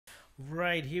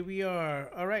Right, here we are.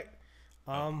 All right.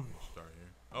 Um, Start here.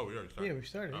 Oh, we already started. yeah, we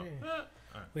started. Oh. Yeah. All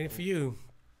right. Waiting Cool. for you.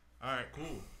 All right.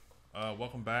 Cool.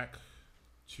 Welcome back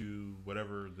to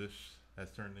whatever this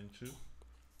has turned into.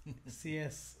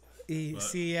 CS, But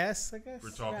CES, I guess. we're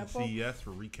talking wrap up? CES.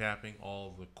 We're recapping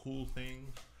all the cool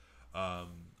things. I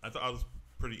thought it was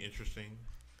pretty interesting.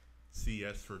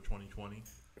 CES for 2020,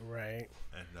 Right.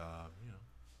 and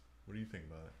what do you think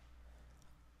about it?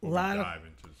 A We'll lot of dive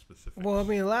into the specifics. Well, I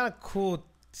mean, a lot of cool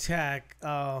tech.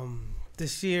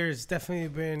 This year has definitely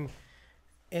been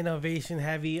innovation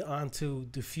heavy onto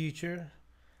the future.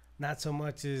 Not so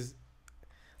much as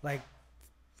like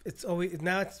it's always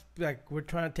now. It's like we're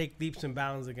trying to take leaps and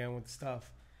bounds again with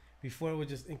stuff. Before it was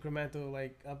just incremental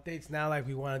like updates. Now like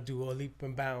we want to do a leap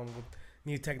and bound with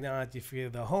new technology for either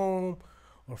the home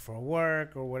or for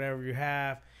work or whatever you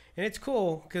have. And it's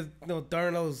cool because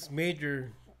during those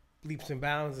major leaps and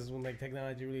bounds is when like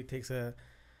technology really takes a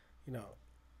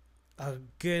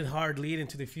good hard lead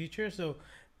into the future. So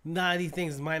not these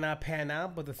things might not pan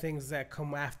out, but the things that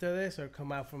come after this or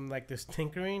come out from like this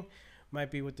tinkering might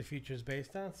be what the future is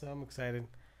based on. So I'm excited.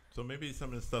 So maybe some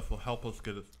of this stuff will help us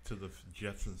get to the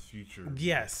Jetsons' future.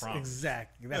 Yes, promise.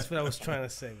 exactly. That's what I was trying to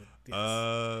say.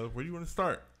 Yes. Where do you want to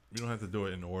start? We don't have to do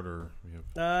it in order. We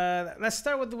have Let's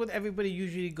start with what everybody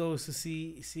usually goes to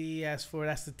see CES for.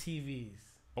 That's the TVs.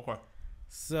 okay.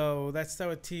 So let's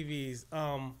start with TVs.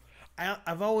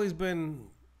 I've always been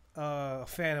a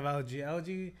fan of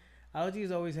LG. LG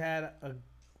has always had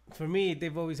for me,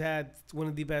 they've always had one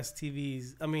of the best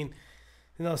TVs. I mean,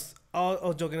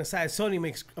 all joking aside, Sony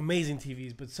makes amazing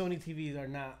TVs, but Sony TVs are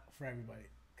not for everybody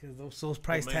because those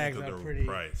price tags are pretty.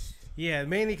 Priced. Yeah,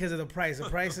 mainly because of the price. The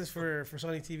prices for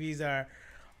Sony TVs are,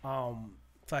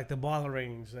 for like the baller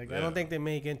range. Like I don't think they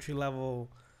make entry level.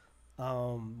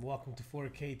 Welcome to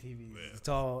 4K TVs. Yeah. It's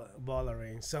all baller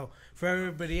range. So for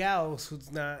everybody else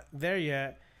who's not there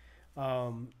yet,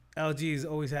 LG's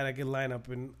always had a good lineup,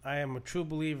 and I am a true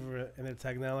believer in their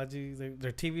technology.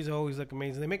 Their TVs always look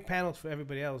amazing. They make panels for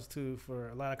everybody else too. For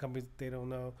a lot of companies they don't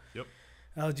know. Yep.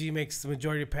 LG makes the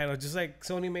majority of panels, just like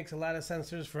Sony makes a lot of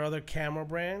sensors for other camera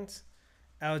brands.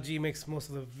 LG makes most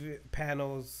of the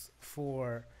panels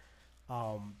for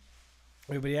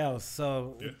everybody else,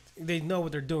 so they know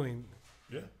what they're doing.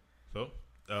 Yeah. So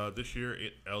this year,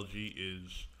 LG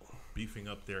is beefing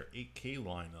up their 8K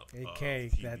lineup.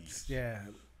 8K, that's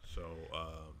So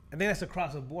I think that's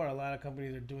across the board. A lot of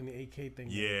companies are doing the 8K thing.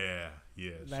 Yeah.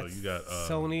 So you got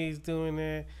Sony's doing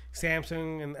it.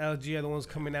 Samsung and LG are the ones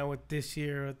coming out with this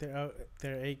year with their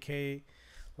 8K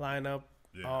lineup.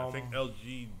 Yeah, I think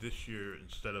LG this year,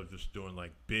 instead of just doing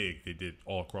like big, they did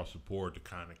all across the board to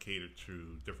kind of cater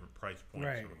to different price points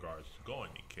in regards to going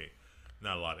 8K.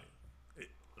 Not a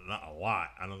lot.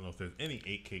 I don't know if there's any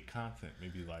 8K content.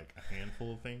 Maybe like a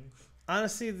handful of things.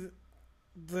 Honestly,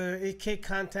 the 8K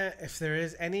content, if there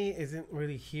is any, isn't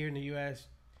really here in the U.S.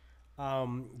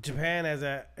 Japan has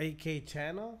a 8K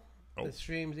channel that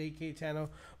streams 8K channel,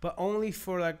 but only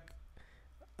for like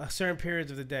a certain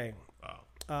periods of the day.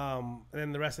 And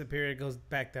then the rest of the period goes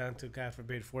back down to, God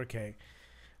forbid, 4K.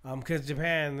 Because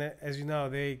Japan, as you know,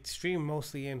 they stream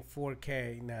mostly in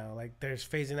 4K now. Like, they're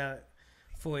phasing out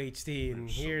full HD. And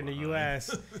here in the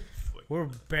U.S., we're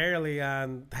barely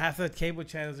on. Half the cable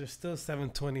channels are still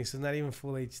 720, so not even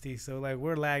full HD. So, like,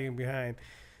 we're lagging behind.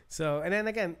 So, and then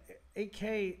again,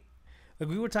 8K, like,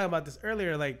 we were talking about this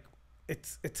earlier, like,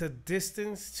 it's a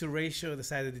distance to ratio of the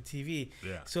size of the TV.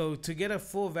 Yeah. So to get a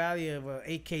full value of a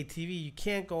 8K TV, you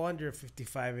can't go under a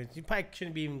 55 inch. You probably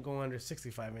shouldn't be even going under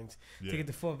 65 inch to get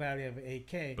the full value of an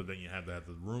 8K. But then you have to have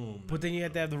the room. But then you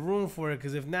have to have the room for it,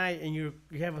 because if not, and you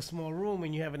have a small room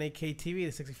and you have an 8K TV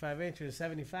that's 65 inches or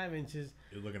 75 inches,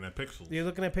 you're looking at pixels. You're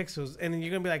looking at pixels, and then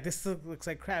you're gonna be like, "This looks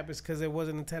like crap." It's because it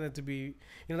wasn't intended to be.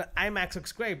 The IMAX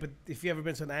looks great, but if you ever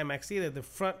been to an IMAX theater, the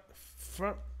front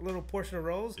little portion of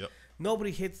rows. Yep.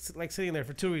 Nobody hits like sitting there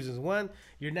for two reasons. One,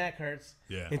 your neck hurts.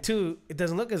 Yeah. And two, it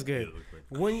doesn't look as good.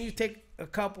 Like when you take a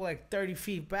couple like 30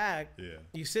 feet back, yeah,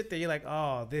 you sit there, you're like,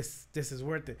 oh, this is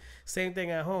worth it. Same thing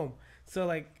at home. So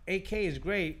like 8K is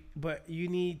great, but you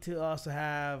need to also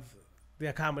have the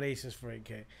accommodations for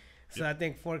 8K. So I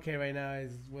think 4K right now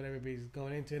is what everybody's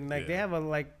going into. And like they have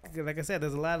like I said,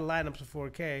 there's a lot of lineups for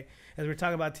 4K. As we're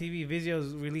talking about TV,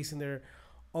 Vizio's releasing their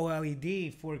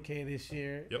OLED 4K this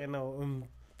year. Yep.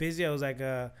 Vizio is like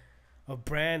a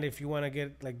brand if you want to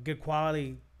get like good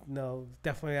quality.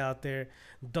 Definitely out there.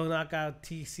 Don't knock out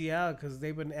TCL because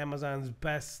they've been Amazon's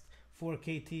best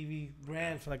 4K TV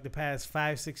brand for like the past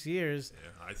 5-6 years.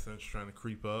 Yeah, Hisense trying to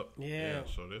creep up. Yeah.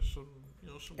 So there's some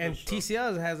some and good stuff.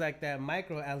 TCL has like that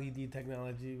micro LED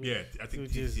technology. Yeah, I think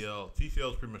TCL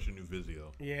is pretty much a new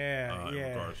Vizio. Yeah, in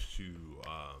regards to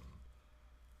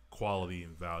quality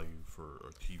and value for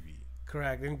a TV.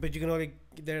 Correct, but you can only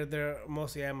they're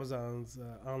mostly Amazon's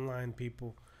online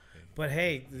people. But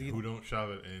hey, who don't shop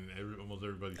it, and almost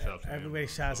everybody shops. Everybody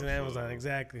shops in Amazon,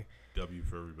 exactly. W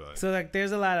for everybody. So like,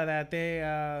 there's a lot of that. They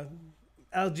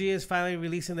LG is finally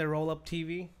releasing their roll-up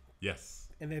TV. Yes.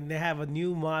 And then they have a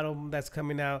new model that's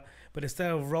coming out, but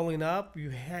instead of rolling up, you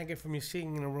hang it from your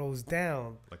ceiling and it rolls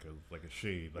down. Like a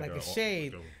shade. Like a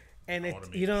shade. And it,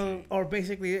 shade. Or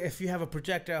basically, if you have a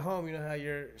projector at home, you know how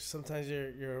sometimes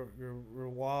your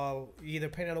wall, you either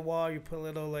paint on the wall, you put a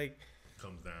little like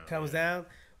comes down.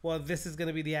 Well, this is going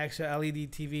to be the actual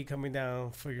LED TV coming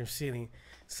down for your ceiling.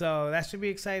 So that should be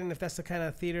exciting if that's the kind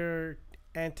of theater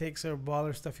antics or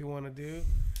baller stuff you want to do.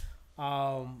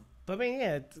 But I mean,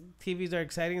 yeah, TVs are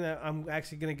exciting. I'm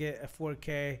actually going to get a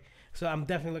 4K. So I'm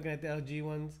definitely looking at the LG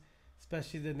ones,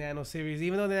 especially the Nano series.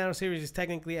 Even though the Nano series is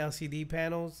technically LCD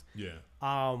panels. Yeah.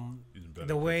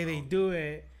 The way they do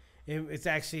it, it's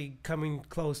actually coming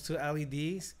close to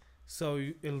LEDs. So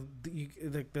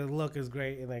the look is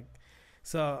great. And like,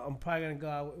 so I'm probably going to go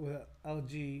out with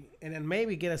LG and then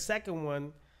maybe get a second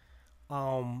one,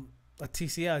 a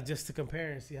TCL, just to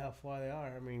compare and see how far they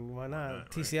are. I mean, why not? Right,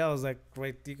 TCL is like,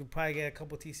 right, you could probably get a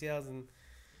couple TCLs and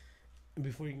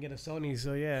before you can get a Sony.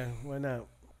 So yeah, why not?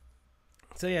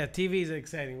 So yeah, TVs are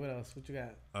exciting. What else? What you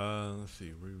got? Let's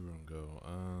see, where we gonna go?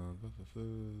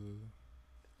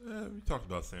 We talked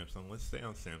about Samsung. Let's stay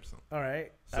on Samsung. All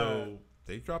right. So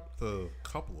they dropped a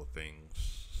couple of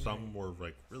things. Some were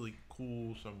like really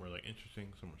cool. Some were like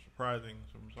interesting. Some were surprising.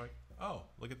 Some was like, oh,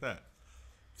 look at that.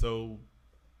 So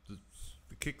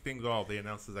to kick things off, they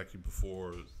announced this actually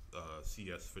before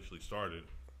CES officially started.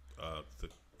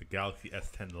 The Galaxy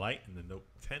S10 Lite and the Note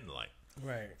 10 Lite.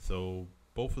 Right. So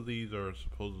both of these are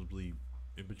supposedly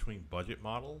in between budget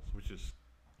models, which is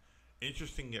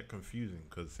interesting yet confusing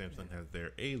because Samsung has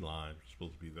their A line, which is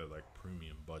supposed to be their like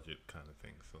premium budget kind of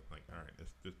thing. So it's like, all right,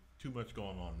 there's too much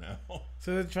going on now.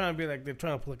 So they're trying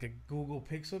to put like a Google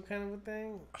Pixel kind of a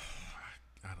thing.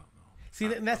 I don't know. See,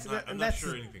 I'm not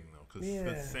sure anything though, because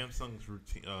Samsung's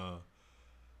routine,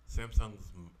 Samsung's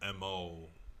MO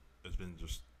has been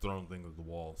just throwing things at the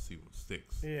wall, see what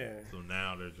sticks. Yeah. So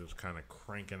now they're just kind of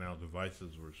cranking out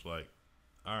devices where it's like,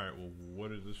 all right, well, what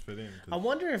does this fit in? I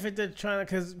wonder if they're trying to,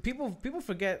 because people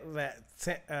forget that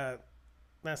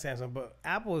not Samsung, but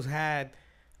Apple's had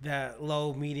that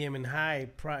low, medium, and high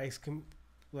price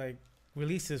like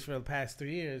releases for the past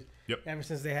 3 years. Yep. Ever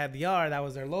since they had the R, that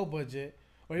was their low budget,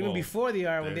 or even before the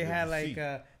R when they had like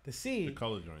the C, the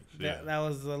color joints. Yeah. That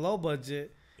was the low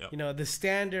budget. Yep. You know, the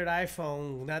standard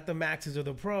iPhone, not the Maxes or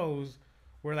the Pros,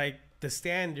 were like the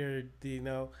standard. You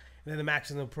know, and then the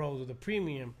Maxes and the Pros were the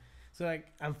premium. So like,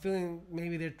 I'm feeling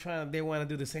maybe they want to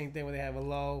do the same thing where they have a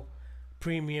low,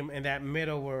 premium, and that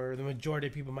middle where the majority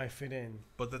of people might fit in.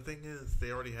 But the thing is,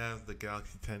 they already have the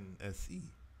Galaxy 10 SE.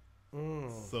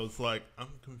 So it's like,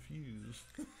 I'm confused.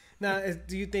 Now,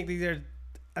 do you think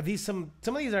are these some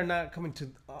of these are not coming to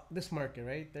this market,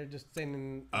 right? They're just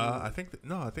saying. I think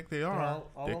they are.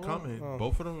 They're coming. Oh.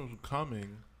 Both of them are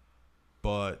coming,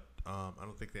 but I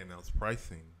don't think they announced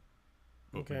pricing.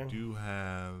 But we do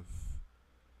have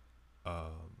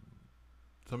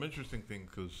some interesting things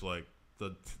because like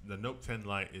the Note 10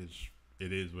 Lite is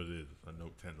what it is, a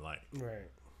Note 10 Lite. Right.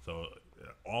 So it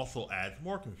also adds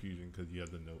more confusion because you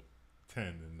have the Note 10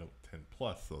 and Note 10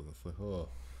 Plus. So that's like, oh,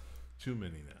 too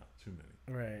many now. Too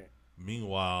many. Right.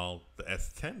 Meanwhile, the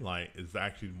S10 Lite is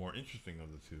actually the more interesting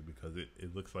of the two because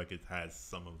it looks like it has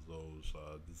some of those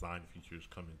design features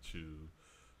coming to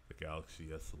the Galaxy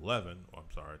S11. Or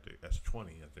I'm sorry, the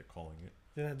S20 as they're calling it.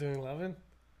 They're not doing 11?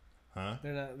 Huh?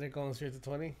 They're going straight to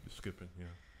 20? You're skipping, yeah.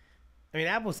 I mean,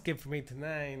 Apple skipped from 8 to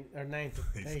 9 or 9 to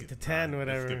 8 to 10,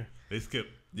 whatever. They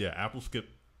skipped. Yeah, Apple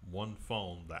skipped one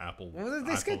phone. The Apple. Well,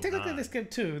 they skipped. Technically, they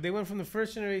skipped 2. They went from the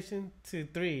first generation to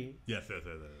 3. Yes,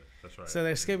 that's right. So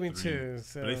they're skipping 2.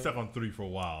 So. But they stuck on 3 for a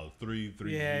while. 3,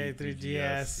 yeah,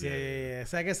 3GS. Yeah.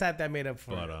 So I guess that made up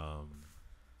for it.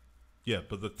 Yeah,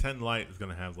 but the 10 Lite is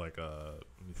gonna have like a,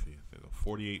 let me see, a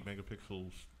 48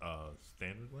 megapixels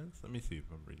standard lens. Let me see if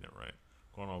I'm reading it right.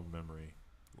 Going off memory,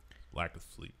 lack of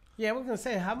sleep. Yeah, we're gonna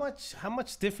say how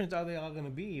much different are they all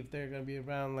gonna be if they're gonna be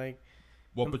around like?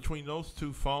 Well, between those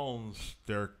two phones,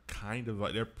 they're kind of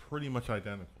like they're pretty much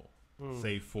identical,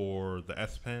 save for the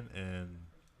S Pen and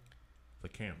the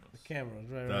cameras. The cameras,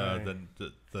 right.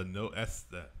 The Note S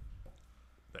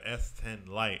the S10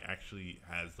 Lite actually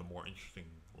has the more interesting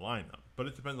lineup, but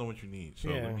it depends on what you need. So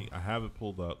I have it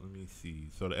pulled up. Let me see.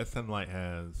 So the S10 Lite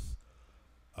has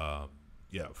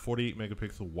Yeah, 48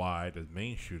 megapixel wide as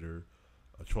main shooter,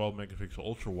 a 12 megapixel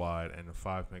ultra wide, and a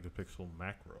 5 megapixel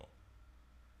macro.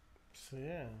 So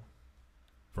yeah.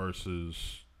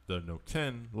 Versus the Note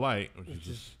 10 Lite, which is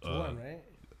just one, right?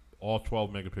 All 12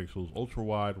 megapixels, ultra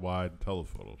wide, wide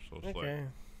telephoto. So it's like,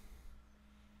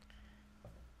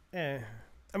 yeah.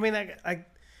 I mean,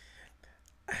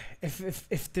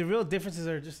 if the real differences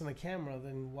are just in the camera,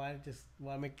 then why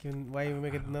even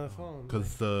make it another phone?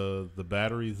 Because the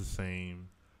battery is the same,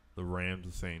 the RAM's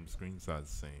the same, screen size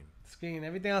the same. Screen,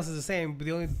 everything else is the same, but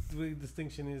the only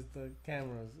distinction is the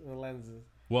cameras, the lenses.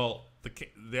 Well,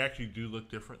 they actually do look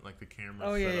different. Like the camera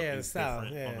setup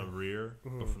is different on the rear,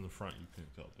 but from the front you can't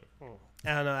tell different.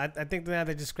 I don't know. I think now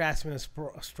they're just grasping a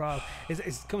straw.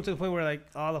 It's come to the point where like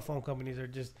all the phone companies are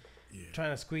just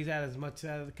trying to squeeze out as much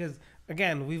out of it. Because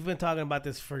again, we've been talking about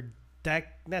this for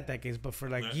not decades, but for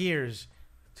like years,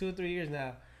 2 or 3 years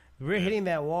now. We're hitting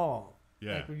that wall.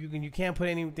 Yeah, like you can't put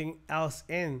anything else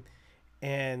in.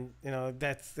 And you know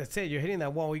that's it. You're hitting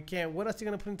that wall. We can't. What else are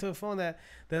you gonna put into a phone that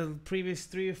the previous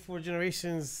 3 or 4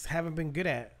 generations haven't been good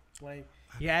at? Like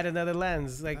you add another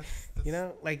lens, like you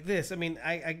know, like this. I mean,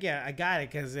 I got it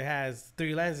because it has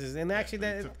 3 lenses, and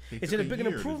actually it's a big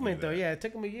improvement though. Yeah, it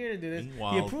took them a year to do this.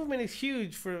 The improvement is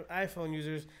huge for iPhone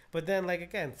users, but then like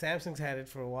again, Samsung's had it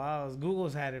for a while,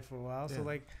 Google's had it for a while, so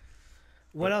like.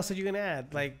 What else are you gonna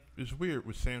add? Like it's weird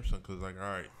with Samsung because like all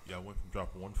right, y'all went from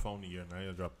dropping 1 phone a year, now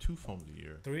you drop 2 phones a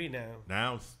year. 3 now.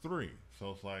 Now it's 3,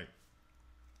 so it's like,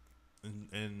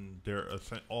 and they're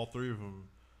all 3 of them.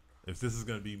 If this is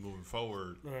gonna be moving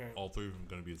forward, all 3 of them are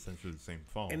gonna be essentially the same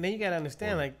phone. And then you gotta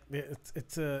understand, like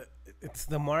it's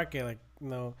the market. Like you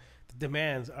know, the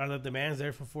demands are the demands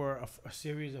there for a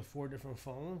series of 4 different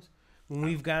phones. When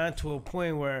we've gotten to a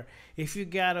point where if you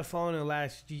got a phone in the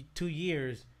last 2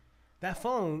 years. That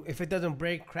phone, if it doesn't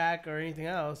break, crack, or anything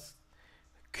else,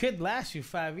 could last you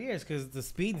 5 years because the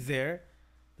speed's there,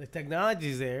 the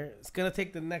technology's there. It's gonna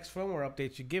take the next firmware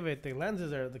update you give it. The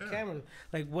lenses are, the cameras.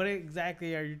 Like, what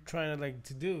exactly are you trying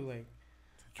to do? Like,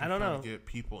 I don't know. To get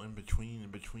people in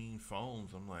between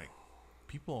phones. I'm like,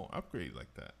 people don't upgrade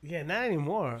like that. Yeah, not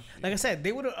anymore. Yeah. Like I said,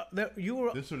 they would have.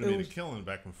 This would have made a killing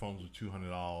back when phones were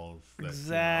 $200.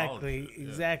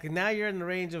 Exactly. Now you're in the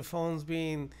range of phones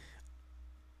being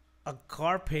a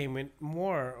car payment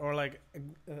more, or like a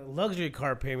luxury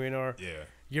car payment, or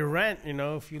your rent. You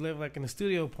know, if you live like in a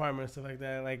studio apartment and stuff like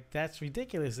that, like that's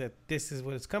ridiculous that this is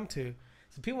what it's come to.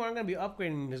 So people aren't gonna be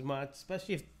upgrading as much,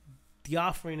 especially if the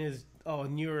offering is a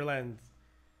newer lens,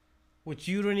 which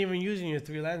you don't even use in your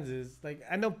 3 lenses. Like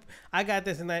I know I got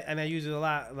this and I use it a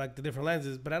lot, like the different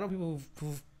lenses. But I know people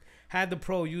who've had the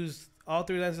Pro use all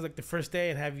 3 lenses like the first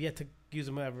day and have yet to use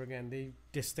them ever again. They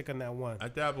just stick on that one. I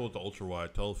dabble with the ultra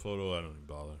wide telephoto. I don't even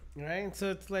bother. Right,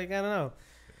 so it's like I don't know.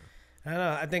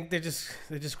 I think they're just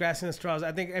grasping the straws.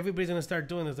 I think everybody's gonna start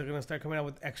doing this. They're gonna start coming out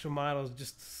with extra models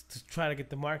just to try to get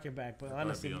the market back. But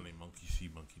honestly, be on a monkey see,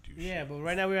 monkey do. Yeah, but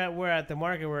right now we're at the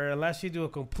market where unless you do a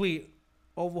complete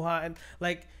overhaul, and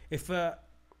like if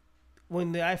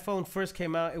when the iPhone first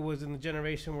came out, it was in the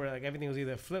generation where like everything was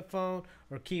either a flip phone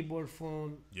or keyboard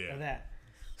phone or that.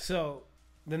 So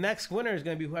the next winner is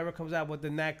going to be whoever comes out with the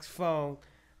next phone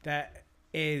that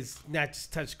is not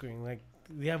just touchscreen, like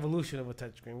the evolution of a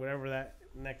touchscreen, whatever that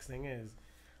next thing is.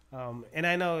 And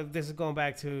I know this is going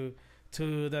back to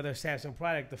the other Samsung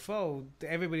product, the Fold.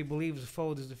 Everybody believes the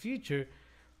Fold is the future.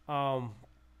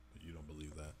 You don't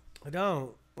believe that? I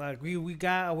don't. Like we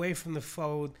got away from the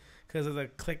Fold because of the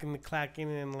clicking, the clacking,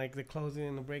 and like the closing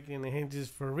and the breaking and the hinges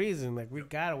for a reason. Like we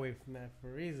got away from that for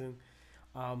a reason.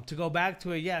 To go back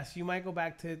to it, yes, you might go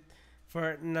back to it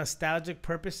for nostalgic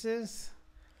purposes,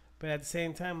 but at the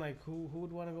same time, like who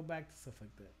would want to go back to stuff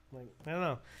like that? Like I don't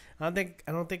know. I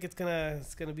don't think it's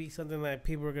gonna be something that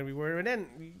people are gonna be worried. And then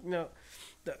you know,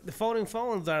 the folding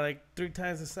phones are like 3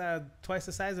 times the size, twice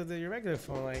the size of your regular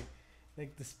phone.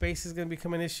 Like the space is gonna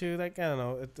become an issue. Like I don't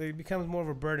know, it becomes more of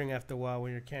a burden after a while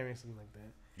when you're carrying something like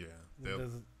that. Yeah,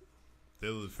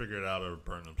 they'll figure it out or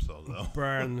burn themselves out.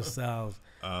 Burn themselves.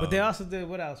 But they also did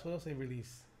what else? What else they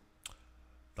released?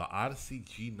 The Odyssey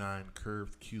G9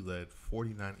 curved QLED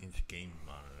 49-inch gaming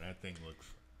monitor. That thing looks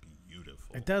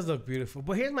beautiful. It does look beautiful.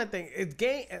 But here's my thing: it's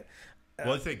game.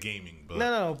 Well, it's a gaming, but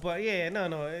no. But yeah, no.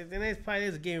 And it probably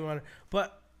is a gaming monitor.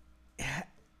 But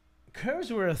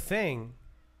curves were a thing.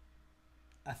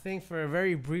 I think for a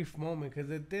very brief moment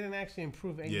because it didn't actually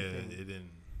improve anything. Yeah, it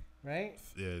didn't. Right?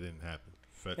 Yeah, it didn't happen.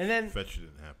 Fetch didn't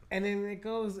happen. And then it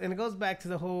goes back to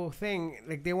the whole thing.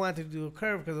 Like they wanted to do a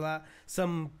curve because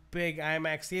some big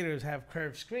IMAX theaters have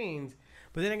curved screens,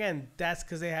 but then again, that's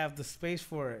because they have the space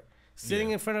for it.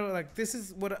 sitting in front of like this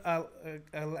is what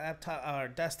a laptop or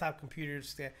desktop computer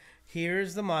stand.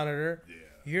 Here's the monitor. Yeah.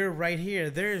 You're right here.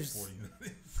 There's 49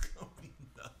 is gonna be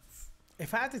nuts.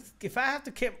 if I have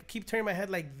to keep turning my head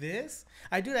like this,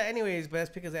 I do that anyways, but that's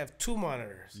because I have two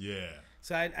monitors. Yeah.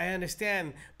 So I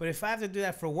understand, but if I have to do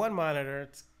that for one monitor,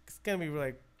 it's gonna be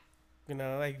like, you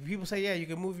know, like people say, yeah, you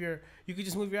could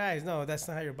just move your eyes. No, that's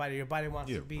not how your body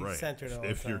wants to be centered all the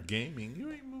time. If you're gaming,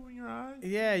 you ain't moving your eyes.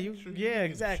 Yeah,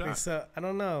 exactly. So I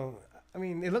don't know. I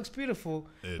mean, it looks beautiful,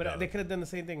 but they could have done the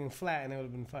same thing in flat, and it would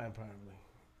have been fine, probably.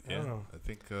 Yeah, I don't know. I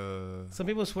think some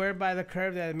people swear by the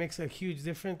curve that it makes a huge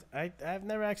difference. I've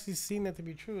never actually seen that to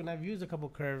be true, and I've used a couple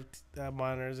curved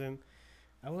monitors, and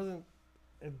I wasn't.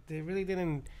 They really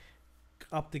didn't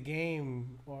up the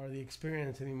game or the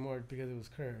experience anymore because it was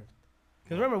curved.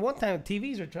 Because remember, one time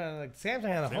TVs were trying to, like, Samsung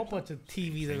had a whole bunch of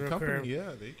TVs that were curved.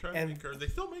 Yeah, they try to make curved. They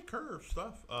still make curved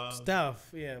stuff.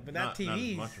 Yeah, but not TVs. Not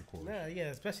as much, of course. No, yeah,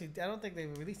 especially, I don't think they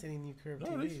released any new curved TVs.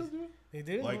 No, they still do. They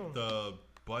do? Like the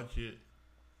budget,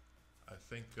 I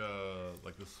think,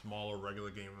 like the smaller regular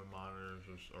gaming monitors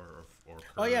or curved.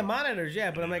 Oh, yeah, monitors,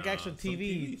 yeah, but I'm like actual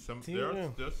TVs.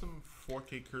 There's some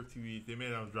 4K curved TVs. They may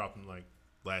not have dropped in, like,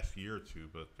 last year or two,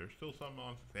 but there's still some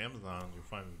on Amazon. You'll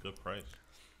find a good price.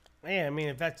 Yeah, I mean,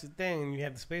 if that's the thing and you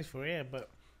have the space for it, yeah. But,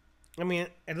 I mean,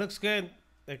 it looks good.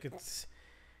 Like,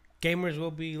 gamers will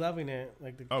be loving it.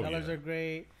 Like, the colors are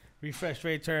great. Refresh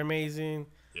rates are amazing.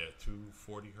 Yeah,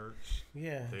 240 hertz.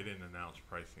 Yeah. They didn't announce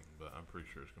pricing, but I'm pretty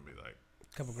sure it's going to be like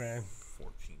a couple grand.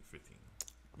 14, 15.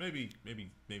 Maybe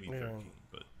 13,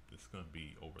 but it's going to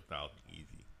be over 1,000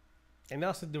 easy. And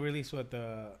also the release with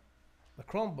the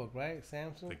Chromebook, right?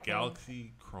 Samsung? The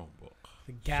Galaxy Chromebook.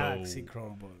 The Galaxy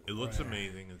Chromebook. It looks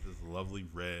amazing. It's this lovely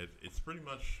red. It's pretty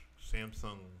much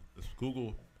Samsung. It's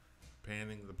Google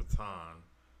panning the baton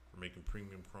for making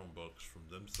premium Chromebooks from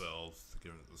themselves to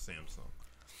give it to Samsung.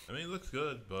 I mean, it looks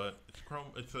good, but it's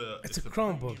a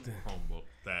Chromebook. Chromebook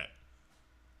that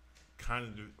kind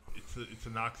of it's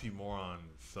an oxymoron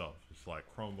itself. It's like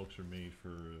Chromebooks are made for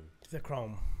the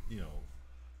Chrome. You know,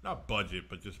 not budget,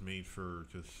 but just made for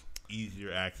just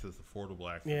easier access, affordable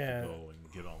access to go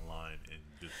and get online and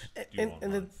just do online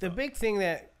and the big thing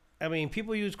that, I mean,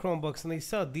 people use Chromebooks and they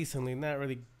sell decently, not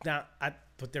at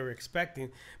what they were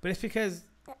expecting, but it's because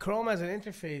Chrome as an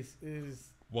interface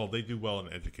is... Well, they do well in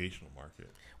the educational market.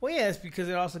 Well, yeah, it's because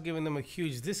they're also giving them a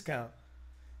huge discount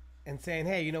and saying,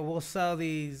 hey, you know, we'll sell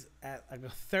these at like a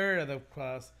third of the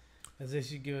cost as if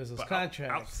you give us those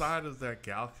contracts. Outside of that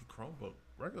Galaxy Chromebook,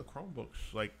 regular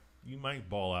Chromebooks, like, you might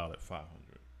ball out at 500.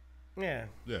 Yeah.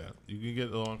 Yeah, you can get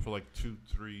it on for like 2,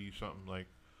 3 something, like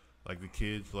the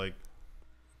kids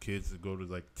that go to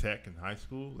like tech in high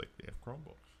school, like they have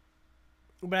Chromebooks.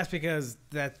 But that's because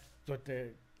that's what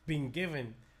they're being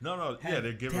given. No,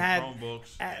 they're giving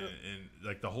Chromebooks and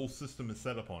like the whole system is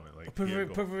set up on it. Like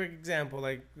perfect example,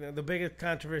 like the biggest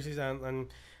controversies on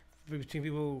between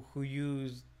people who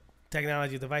use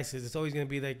technology devices, it's always going to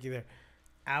be like either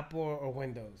Apple or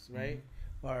Windows, right? Mm-hmm.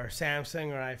 Or Samsung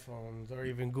or iPhones or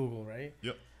even Google, right?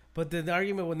 Yep. But the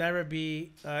argument will never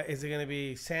be, is it going to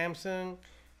be Samsung,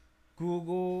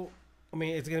 Google? I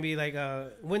mean, it's going to be like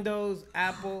Windows,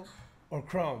 Apple, or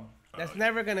Chrome. That's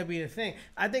never going to be a thing.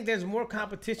 I think there's more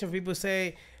competition. People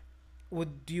say,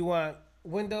 do you want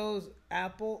Windows,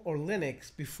 Apple, or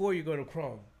Linux before you go to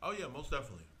Chrome? Oh yeah, most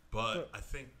definitely. But I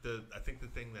think the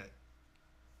thing that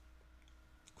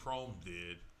Chrome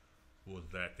did was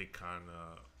that they kind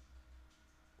of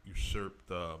usurped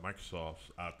Microsoft's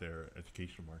out there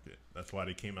educational market. That's why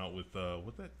they came out with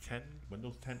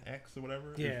Windows 10X or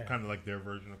whatever. Yeah, it's kind of like their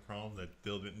version of Chrome that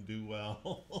still didn't do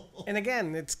well. And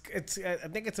again, it's I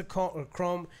think it's a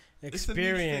Chrome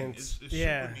experience. It's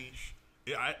super niche.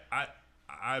 Yeah,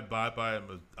 I buy.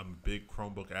 I'm a big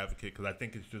Chromebook advocate because I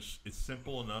think it's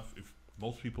simple enough. If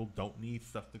most people don't need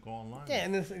stuff to go online. Yeah,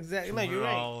 and it's exactly like you're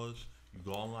right. You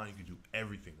go online, you can do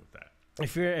everything with that.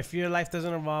 If your life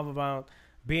doesn't revolve about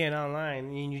being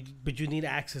online, but you need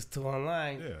access to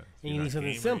online, and you need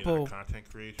something simple. Content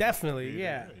creation, definitely,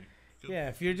 yeah.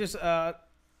 If you're just, I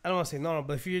don't want to say normal,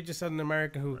 but if you're just an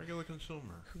American regular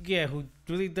consumer, who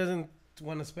really doesn't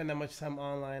want to spend that much time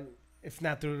online, if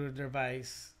not through the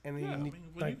device, and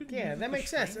that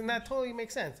makes sense, and that totally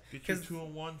makes sense. Get your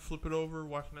 2-in-1, flip it over,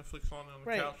 watch Netflix on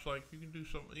the couch, like you can do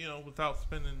something, without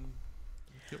spending.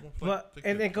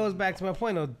 And it goes back to my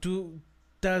point though.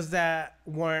 Does that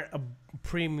warrant a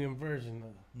premium version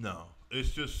though? No,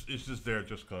 it's just there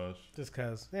just cause. Just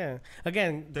cause, yeah.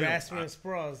 Again, grasping the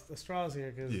straws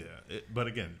here. But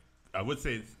again, I would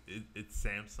say it's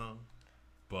Samsung,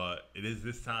 but it is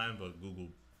this time. But Google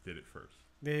did it first.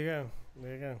 There you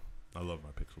go. I love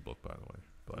my Pixel Book, by the way.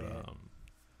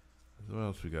 But what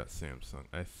else we got? Samsung,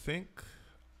 I think.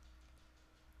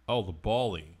 Oh, the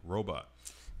Bali robot.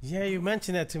 Yeah, you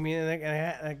mentioned that to me,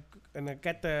 and I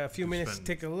got a few minutes to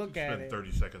take a look at it.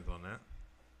 30 seconds on that.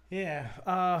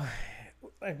 Yeah.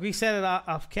 Like we said it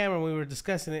off camera when we were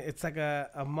discussing it. It's like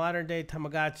a modern day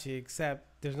Tamagotchi,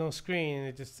 except there's no screen.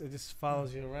 It just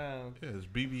follows you around. Yeah, it's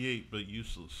BB-8 but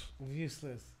useless.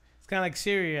 Useless. It's kind of like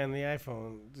Siri on the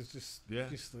iPhone. It's just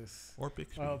useless. Or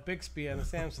Bixby. Oh, Bixby on the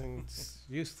Samsung. It's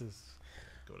useless.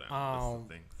 Go down. That's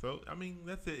the thing. So I mean,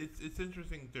 that's it. It's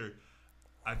interesting.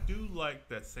 I do like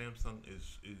that Samsung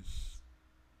is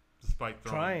despite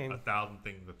throwing 1,000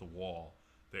 things at the wall,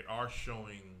 they are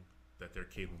showing that they're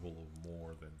capable of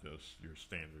more than just your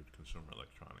standard consumer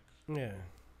electronics. Yeah.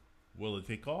 Will it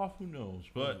take off? Who knows?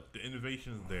 But the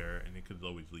innovation is there, and it could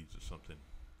always lead to something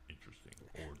interesting.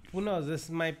 Who knows? This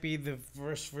might be the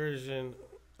first version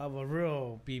of a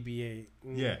real BB-8.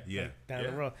 Down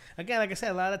the road. Again, like I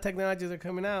said, a lot of technologies that are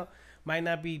coming out might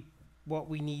not be what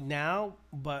we need now,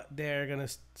 but they're gonna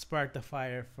spark the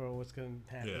fire for what's gonna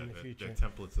happen in the future. They're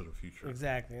templates of the future.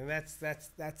 Exactly, and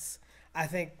that's. I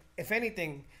think, if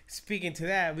anything, speaking to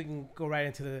that, we can go right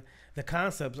into the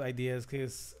concepts ideas,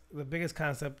 because the biggest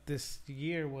concept this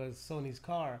year was Sony's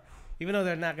car. Even though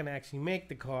they're not going to actually make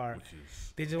the car,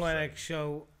 they just want to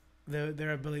show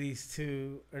their abilities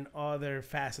to and all their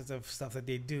facets of stuff that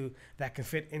they do that can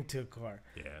fit into a car.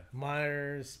 Yeah.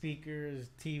 Monitors, speakers,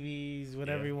 TVs,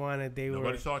 whatever you wanted.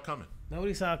 Nobody saw it coming.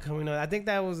 Nobody saw it coming. I think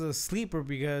that was a sleeper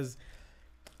because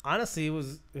honestly, it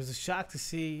was a shock to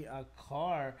see a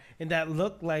car and that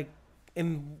looked like,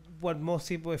 in what most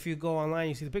people, if you go online,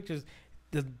 you see the pictures,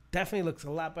 it definitely looks a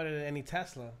lot better than any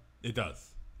Tesla. It does.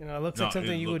 You know, it looks like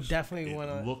something you would definitely want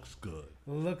to. It looks good.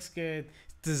 Looks good.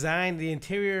 Designed, the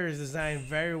interior is designed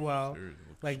very well.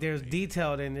 Like there's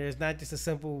detailed in there. It's not just a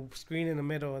simple screen in the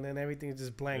middle and then everything is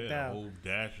just blanked out. The whole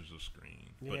dash is a screen,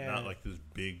 but not like this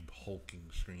big hulking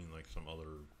screen like some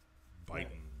other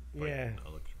biting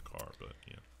electric car. But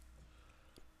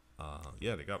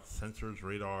they got sensors,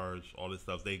 radars, all this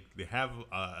stuff. They have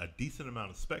a decent amount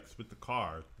of specs with the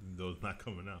car, though it's not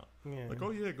coming out. Yeah. Like,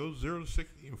 it goes 0 to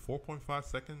 60 in 4.5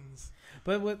 seconds.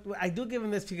 But what I do give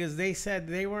them this because they said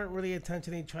they weren't really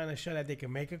intentionally trying to show that they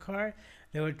can make a car.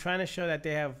 They were trying to show that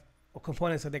they have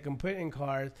components that they can put in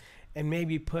cars and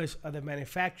maybe push other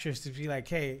manufacturers to be like,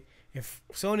 hey, if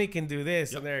Sony can do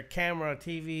this and they're a camera,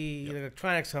 TV,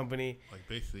 electronics company, like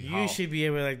basically you should be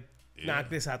able to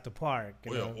knock this out the park.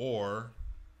 Or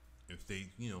if they,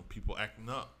 people acting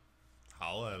up,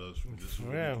 holla at us. This is what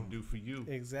we can do for you.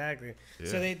 Exactly. Yeah.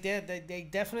 So they did. They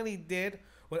definitely did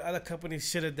what other companies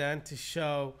should have done to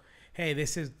show, hey,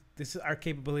 this is our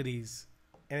capabilities,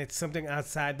 and it's something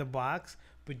outside the box.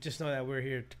 But just know that we're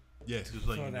here. Just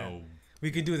let you know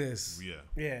we can do this.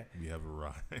 Yeah. We have a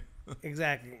ride.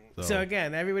 Exactly. So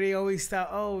again, everybody always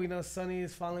thought, Sony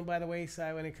is falling by the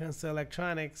wayside when it comes to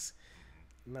electronics.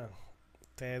 No.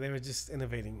 They were just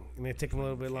innovating, and they take them a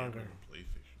little bit longer.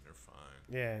 PlayStation, they're fine.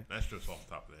 Yeah, that's just off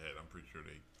the top of the head. I'm pretty sure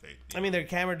they I mean, their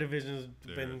camera division's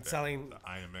been selling the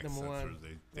IMX sensors.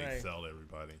 They sell to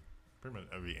everybody. Pretty much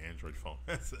every Android phone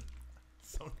has a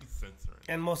Sony sensor.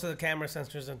 And most of the camera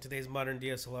sensors on today's modern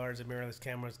DSLRs and mirrorless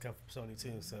cameras come from Sony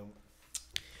too. So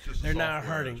they're not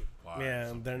hurting.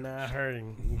 Yeah, they're not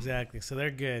hurting. Exactly. So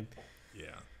they're good.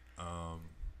 Yeah.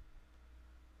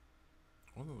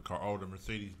 What was the car? Oh, the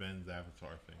Mercedes-Benz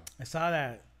Avatar thing. I saw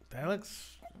that. That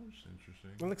looks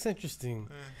interesting. It looks interesting.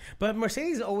 But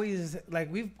Mercedes always,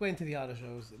 like, we've went to the auto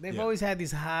shows. They've always had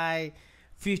these high,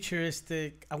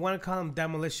 futuristic, I want to call them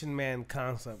Demolition Man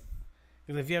concept.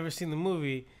 Because if you ever seen the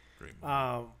movie,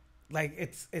 like,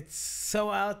 it's so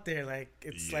out there. Like,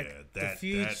 it's like the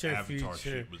future. That Avatar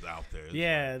shit was out there.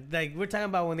 Yeah, like, we're talking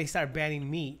about when they start banning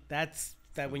meat. That's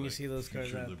when you see those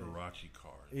cars out there. Liberace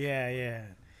cars. Yeah.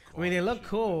 I mean, they look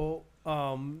cool.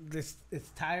 It's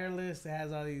tireless. It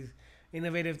has all these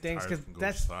innovative things because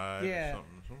that's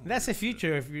that's the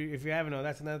future. If you haven't know,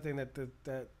 that's another thing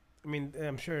that I mean,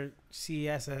 I'm sure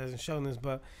CES hasn't shown this,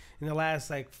 but in the last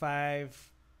like five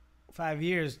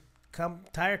years,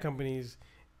 tire companies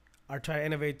are trying to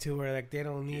innovate to where like they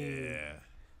don't need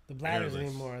the bladders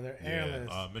anymore. They're airless.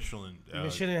 Michelin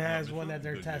has one that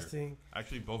they're testing.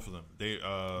 Actually, both of them.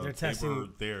 They're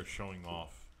testing. They're showing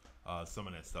off. Some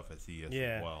of that stuff at CES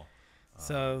as well.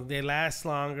 So they last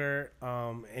longer,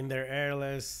 and they're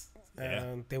airless.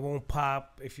 They won't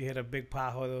pop if you hit a big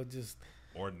pothole. They'll just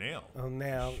nail.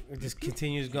 It just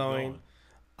continues going.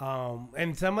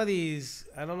 And some of these,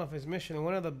 I don't know if it's Michelin,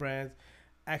 one of the brands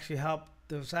actually helped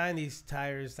design these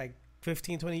tires like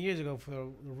 15, 20 years ago for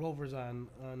the rovers on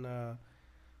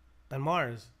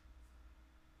Mars.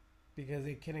 because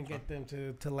they couldn't get them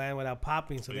to land without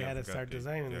popping, so they had to start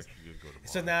designing this.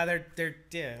 So now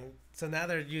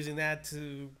they're using that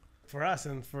for us,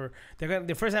 and for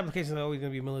the first application is always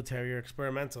going to be military or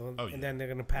experimental, and then they're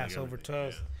going to pass over to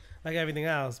us like everything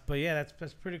else. But yeah,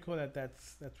 that's pretty cool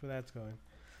that's where that's going.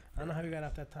 I don't know how you got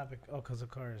off that topic. Oh, because of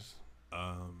cars.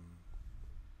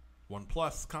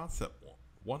 OnePlus Concept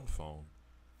One phone.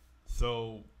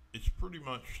 So it's pretty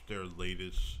much their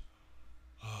latest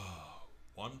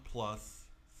OnePlus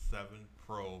 7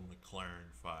 Pro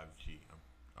McLaren 5G.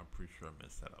 I'm pretty sure I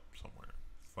messed that up somewhere.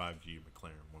 5G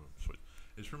McLaren one switch.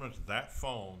 It's pretty much that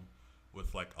phone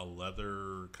with like a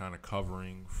leather kind of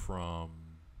covering from.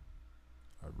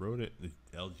 I wrote it the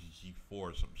LG G4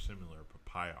 or something similar,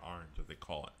 papaya orange as they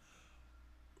call it.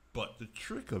 But the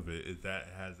trick of it is that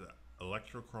it has an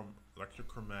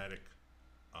electrochromatic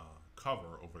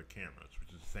cover over the cameras,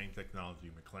 which is the same technology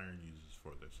McLaren uses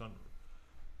for their sunroof.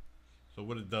 So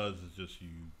what it does is just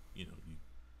you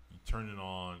turn it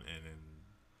on, and then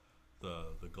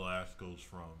the glass goes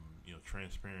from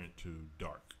transparent to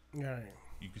dark. Right.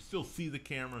 You can still see the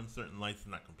camera in certain lights;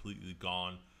 not completely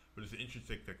gone, but it's an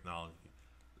interesting technology,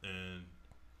 and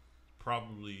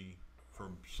probably for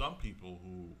some people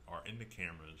who are into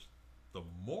cameras, the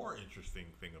more interesting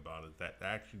thing about it is that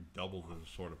actually doubles as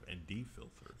a sort of ND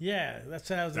filter. Yeah, that's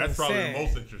what I was going to say. That's probably the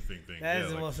most interesting thing. That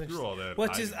is the most interesting. All that.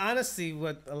 Which is honestly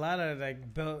what a lot of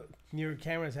newer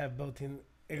cameras have built in.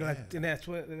 Yeah. And that's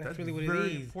really what it is.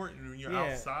 Very important when you're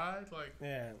outside.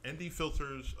 ND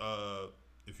filters.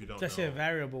 If you don't know, especially a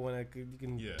variable one, you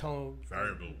can tone.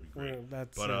 Variable would be great.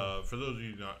 For those of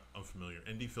you not unfamiliar,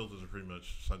 ND filters are pretty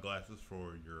much sunglasses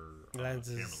for your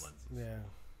lenses. Camera lenses. Yeah.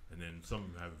 And then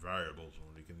some have variables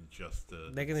where they can adjust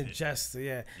They can adjust,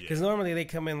 because normally they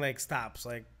come in like stops,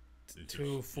 like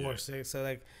 2, 4, 6.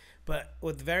 So but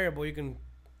with variable you can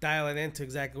dial it into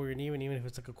exactly where you need, even if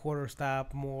it's like a quarter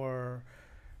stop more,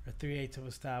 or 3/8 of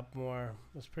a stop more.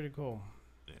 It's pretty cool.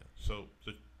 Yeah. So.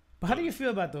 But how do you feel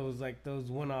about those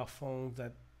one-off phones?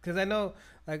 Because I know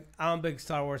I'm a big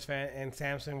Star Wars fan, and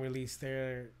Samsung released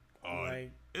their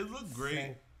it looked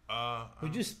great.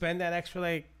 Would you spend that extra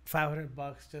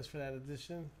 $500 just for that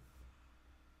edition?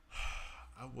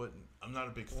 I wouldn't. I'm not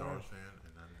a big Star Wars fan,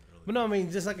 and I didn't really. But no, I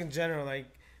mean just in general,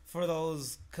 for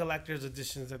those collector's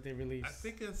editions that they released. I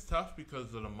think it's tough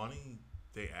because of the money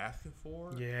they asking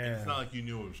for. Yeah, and it's not like you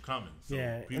knew it was coming. So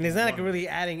and it's not really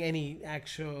adding any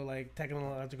actual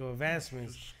technological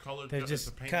advancements. Just color, they're just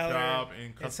a paint color job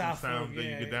and custom sound that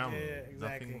you can download. Yeah,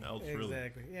 exactly. Nothing else really.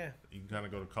 Exactly. Yeah. You can kind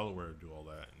of go to Colorware and do all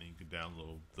that, and then you can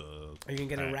download the. Or you can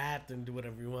get it wrapped and do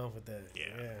whatever you want with that.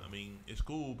 Yeah. I mean, it's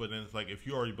cool, but then it's like if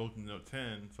you already built the Note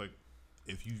 10, it's like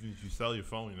if you sell your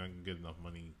phone, you're not gonna get enough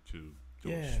money to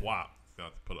do a swap. You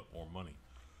have to put up more money.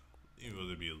 Even though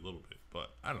there'd be a little bit,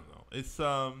 but I don't know. It's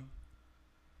I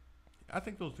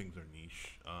think those things are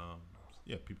niche.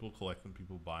 People collect them,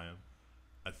 people buy them.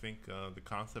 I think the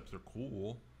concepts are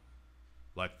cool.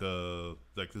 Like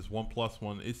this OnePlus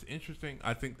one, it's interesting.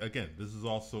 I think again, this is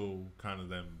also kind of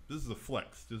them. This is a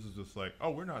flex. This is just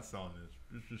we're not selling this.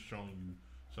 It's just showing you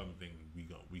something we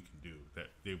can do.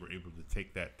 That they were able to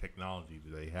take that technology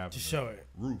that they have to show it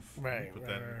roof, right? Put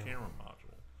that in the camera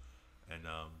module. And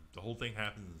the whole thing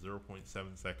happens in 0.7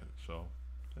 seconds, so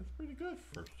that's pretty good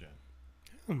for first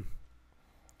gen.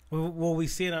 Will we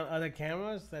see it on other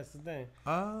cameras? That's the thing.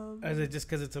 Or is it just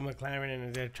because it's a McLaren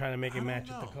and they're trying to make it match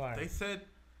with the car? They said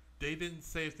they didn't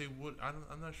say if they would.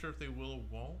 I'm not sure if they will or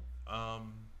won't.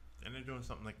 And they're doing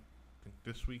something I think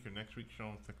this week or next week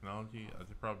showing technology.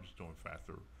 They're probably just doing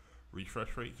faster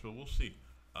refresh rates, but we'll see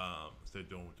if they're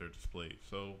doing with their displays.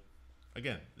 So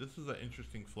again, this is an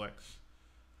interesting flex.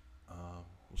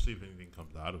 We'll see if anything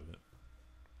comes out of it.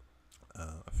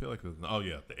 I feel like there's the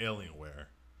Alienware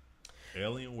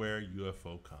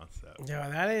UFO Concept. Yeah,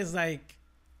 that is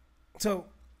so.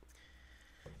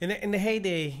 In the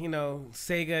heyday,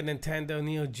 Sega, Nintendo,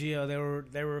 Neo Geo,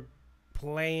 they were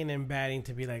playing and batting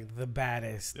to be the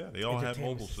baddest. Yeah, they all have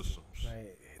mobile systems.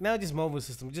 Right. Not just mobile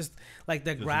systems, just the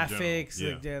graphics,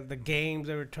 the games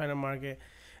they were trying to market.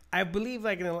 I believe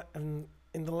in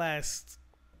the last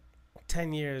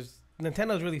 10 years,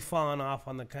 Nintendo's really fallen off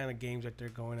on the kind of games that they're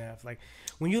going after.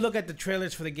 When you look at the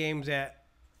trailers for the games that,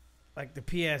 the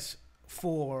PS4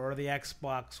 or the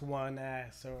Xbox One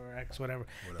S or X, whatever,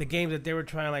 the games that they were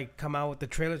trying to come out with the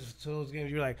trailers to those games,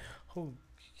 you're like, holy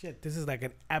shit, this is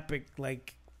an epic,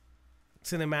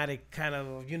 cinematic kind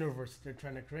of universe they're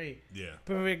trying to create. Yeah.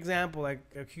 Perfect example, a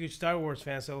huge Star Wars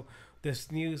fan. So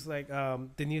this news, the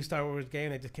new Star Wars game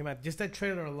that just came out, just that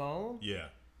trailer alone. Yeah.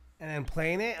 and then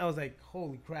playing it, I was like,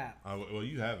 holy crap. Well,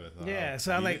 you have it. Yeah,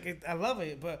 so I'm like, I love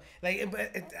it, but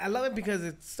I love it because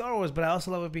it's Star Wars, but I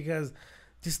also love it because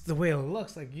just the way it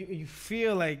looks, like you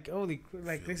feel like holy,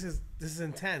 like this is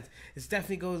intense. It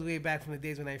definitely goes way back from the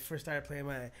days when I first started playing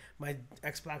my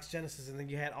Xbox Genesis, and then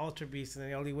you had Ultra Beast, and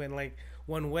they only went like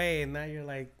one way, and now you're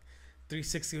like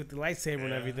 360 with the lightsaber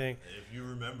and everything. If you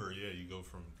remember, you go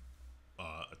from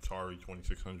Atari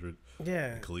 2600,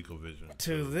 ColecoVision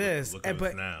to this. Look at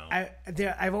but now.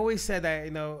 I've always said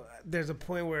that there's a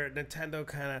point where Nintendo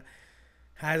kind of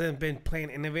hasn't been playing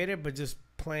innovative, but just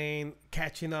playing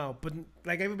catching up. But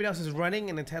like everybody else is running,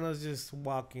 and Nintendo's just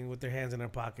walking with their hands in their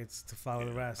pockets to follow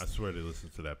the rest. I swear they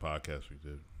listened to that podcast we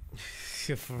did.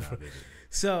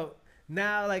 So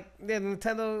now, like the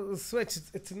Nintendo Switch,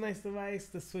 it's a nice device.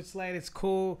 The Switch Lite, it's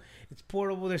cool. It's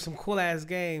portable. There's some cool ass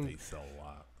games. They sell a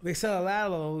lot. They sell a lot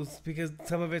of those because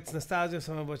some of it's nostalgia,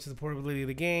 some of it's the portability of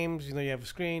the games. You have a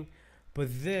screen, but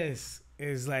this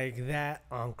is like that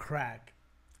on crack.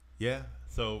 Yeah.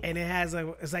 So and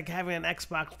it's like having an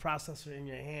Xbox processor in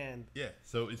your hand. Yeah.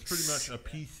 So it's pretty much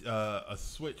a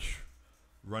Switch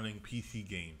running PC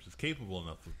games. It's capable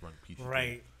enough to run PC games.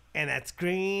 Right. And that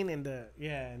screen and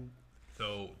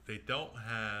So they don't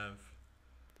have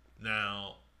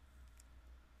now.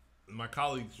 My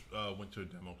colleagues went to a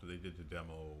demo because they did the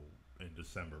demo in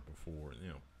December before,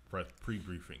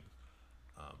 pre-briefings.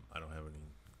 I don't have any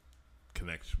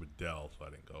connection with Dell, so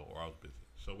I didn't go, or I was busy.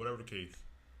 So whatever the case,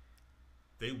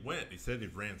 they went. They said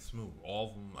it ran smooth. All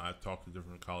of them, I talked to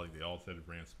different colleagues. They all said it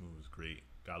ran smooth. It was great.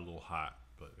 Got a little hot,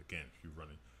 but again, if you're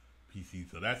running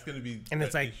PC, so that's going to be and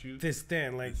it's like issue. This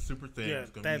thin, like it's super thin.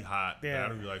 It's going to be hot. Yeah.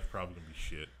 Battery life probably going to be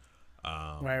shit.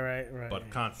 Right. But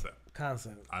concept.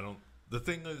 I don't. The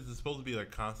thing is, it's supposed to be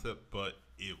like concept, but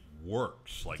it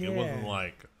works. Like it wasn't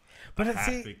like a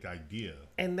half-baked idea.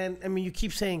 And then you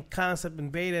keep saying concept and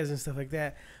betas and stuff like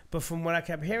that, but from what I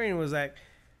kept hearing was like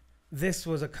this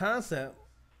was a concept,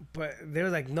 but there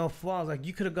was like no flaws. Like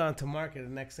you could have gone to market the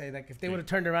next day. Like if they would have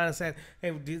turned around and said,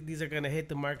 "Hey, these are gonna hit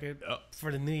the market for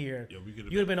the new year," you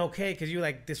would have been okay because you're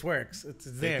like, "This works. It's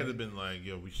there." They could have been like,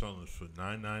 "Yo, we selling this for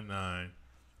 $9.99."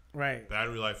 Right.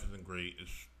 Battery life isn't great.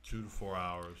 It's 2 to 4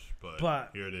 hours, but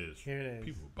here it is.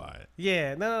 People will buy it.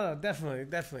 Yeah, no, definitely,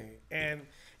 and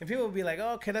people will be like,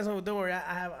 "Oh, okay, don't worry,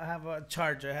 I have a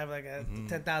charger. I have like a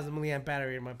 10,000 milliamp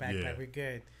battery in my backpack. Yeah. We're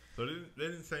good." So they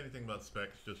didn't say anything about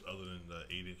specs, just other than the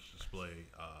 8-inch display.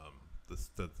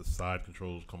 The side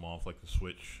controls come off like the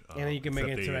Switch, and then you can make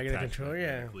it into a regular controller.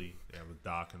 Yeah, they have a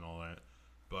dock and all that.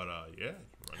 But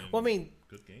well, I mean,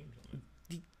 good games.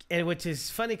 And which is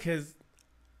funny because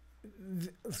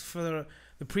for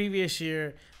the previous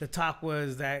year, the talk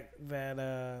was that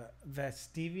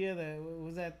Stevia,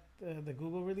 the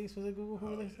Google release, was it Google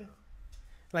who released it?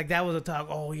 Like that was a talk.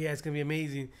 Oh yeah, it's gonna be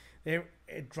amazing.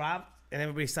 It dropped and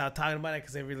everybody started talking about it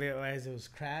because they realized it was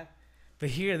crap. But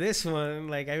here, this one,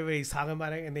 like everybody's talking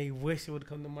about it and they wish it would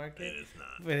come to market. It is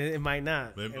not, but it might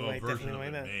not. Maybe a version of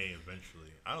it may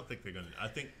eventually. I don't think they're gonna. I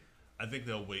think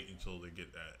they'll wait until they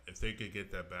get that. If they could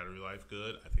get that battery life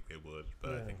good, I think they would.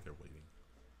 But I think they're waiting.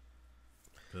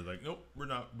 They're like, nope, we're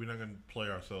not going to play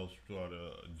ourselves throughout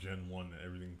a Gen 1 and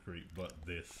everything's great, but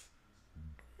this.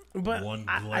 But one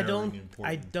I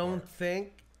don't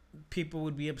think people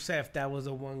would be upset if that was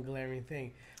a one glaring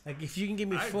thing. Like if you can give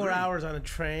me 4 hours on a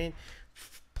train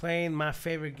playing my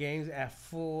favorite games at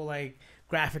full like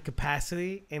graphic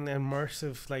capacity and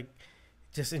immersive like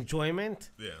just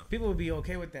enjoyment, people would be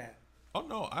okay with that. Oh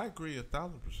no, I agree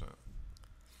 1,000%.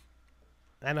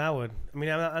 And I would. I mean,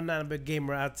 I'm not a big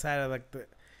gamer outside of like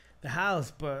the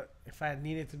house, but if I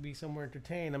needed to be somewhere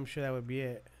entertained, I'm sure that would be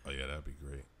it. Oh yeah, that'd be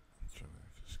great. I'm trying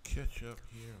to just catch up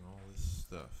here and all this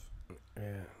stuff.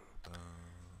 Yeah.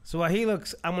 So while he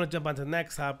looks, I'm gonna jump on to the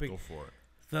next topic. Go for it.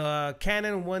 The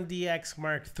Canon 1DX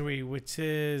Mark III, which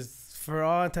is, for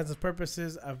all intents and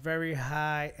purposes, a very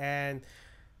high-end.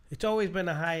 It's always been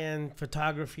a high-end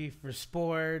photography for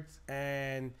sports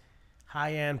and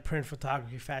high-end print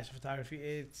photography, fashion photography.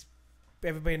 It's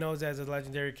everybody knows it as a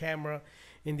legendary camera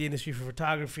in the industry for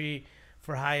photography,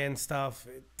 for high-end stuff.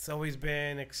 It's always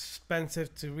been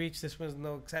expensive to reach. This one's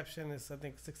no exception. It's I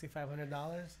think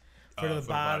 $6,500 for the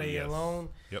body alone.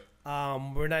 Yep.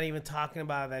 We're not even talking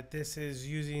about that. This is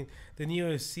using the new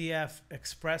CF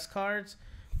Express cards,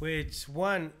 which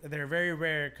one they're very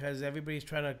rare because everybody's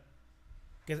trying to.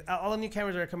 Because all the new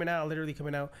cameras that are coming out are literally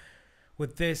coming out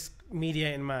with this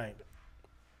media in mind,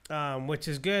 which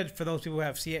is good for those people who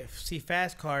have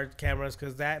CFast card cameras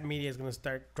because that media is going to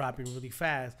start dropping really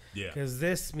fast. Yeah. Because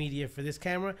this media for this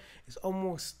camera is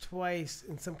almost twice,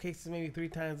 in some cases maybe 3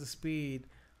 times the speed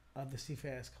of the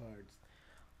CFast cards,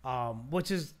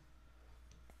 which is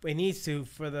it needs to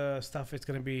for the stuff it's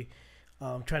going to be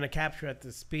trying to capture at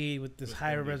the speed with this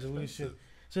higher resolution. Expensive.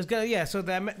 So it's gonna So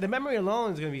the memory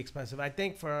alone is gonna be expensive. I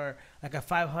think for like a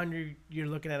 500, you're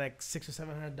looking at like $600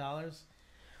 or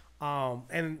 $700.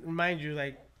 And mind you,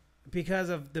 like because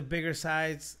of the bigger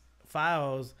size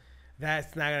files,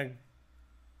 that's not gonna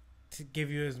to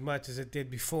give you as much as it did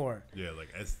before. Yeah,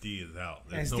 like SD is out.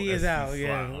 There's SD is out.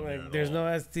 Yeah, like there's no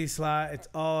SD slot. It's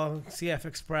all CF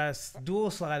Express,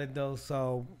 dual slotted though.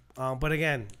 So, but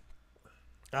again,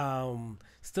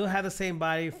 still have the same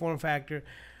body form factor.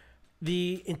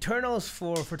 The internals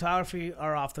for photography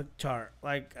are off the chart.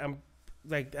 I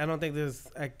don't think there's.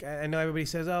 I know everybody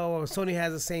says, "Oh, well, Sony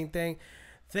has the same thing."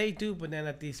 They do, but then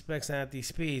at these specs and at these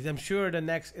speeds. I'm sure the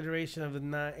next iteration of the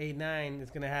A9 is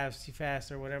going to have CFast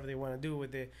or whatever they want to do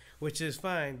with it, which is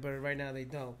fine. But right now they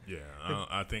don't. Yeah,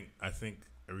 I think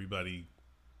everybody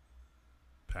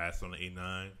passed on the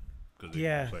A9 because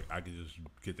like I could just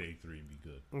get the A3 and be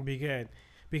good. It'd be good.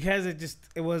 Because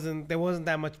there wasn't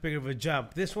that much bigger of a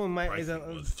jump. This one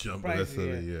was jump. But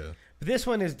this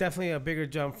one is definitely a bigger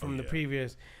jump from the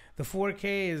previous. The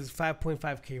 4K is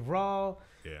 5.5K raw.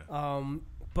 Yeah.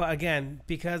 But again,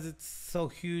 because it's so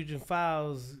huge in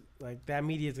files, like that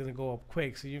media is gonna go up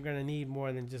quick, so you're gonna need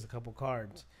more than just a couple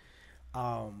cards.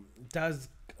 It does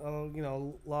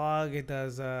log. It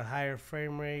does higher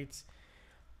frame rates.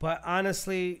 But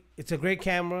honestly, it's a great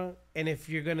camera, and if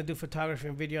you're gonna do photography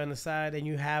and video on the side, and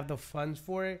you have the funds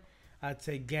for it, I'd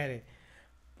say get it.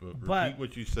 Repeat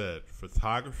what you said: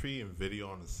 photography and video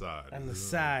on the side. On the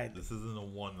side. This isn't a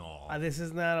one-off. This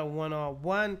is not a one-off.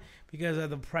 One, because of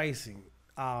the pricing,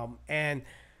 and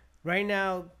right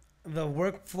now the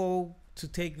workflow to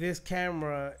take this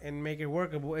camera and make it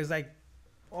workable is like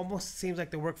almost seems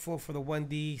like the workflow for the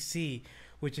 1DC,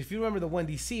 which if you remember the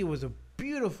 1DC was a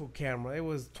beautiful camera. It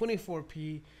was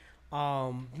 24p,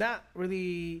 not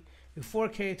really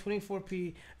 4K,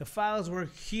 24p. The files were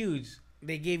huge.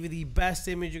 They gave you the best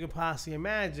image you could possibly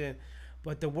imagine,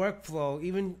 but the workflow,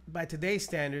 even by today's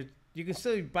standards, you can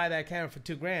still buy that camera for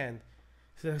 $2,000.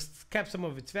 So it's kept some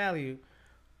of its value,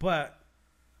 but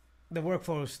the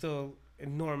workflow is still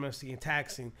enormously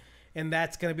taxing. And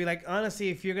that's going to be like, honestly,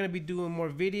 if you're going to be doing more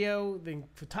video than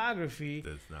photography,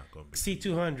 that's not going to be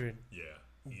C200. Yeah.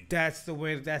 Easy. That's the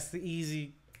way. That's the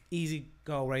easy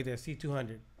go right there.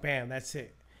 C200. Bam. That's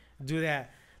it. Do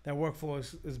that. That workflow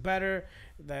is better.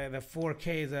 The 4K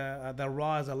is the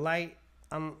RAW is a light.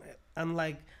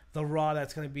 Unlike the RAW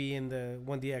that's going to be in the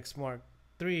 1DX Mark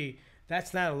III.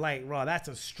 That's not a light RAW. That's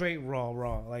a straight raw.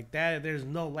 Like that. There's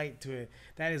no light to it.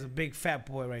 That is a big fat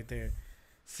boy right there.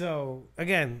 So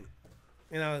again,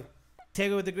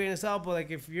 take it with a grain of salt. But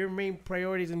like if your main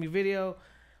priority is gonna be video.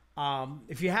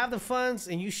 If you have the funds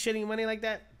and you shitting money like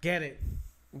that, get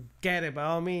it by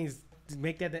all means.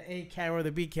 Make that the A camera or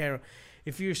the B camera.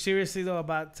 If you're seriously though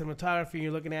about cinematography and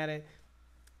you're looking at it,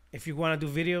 if you want to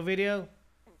do video,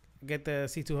 get the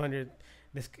C200.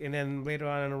 And then later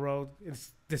on the road,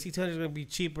 the C200 is going to be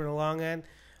cheaper in the long end.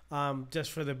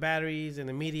 Just for the batteries and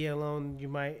the media alone,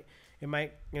 it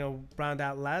might round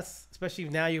out less. Especially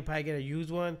now you probably get a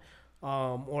used one,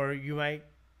 or you might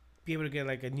be able to get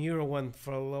like a newer one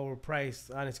for a lower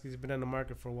price. Honestly, it's been on the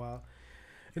market for a while.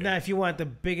 Yeah. Now, if you want the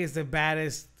biggest, the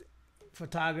baddest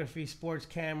photography sports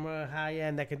camera, high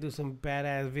end that can do some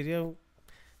badass video,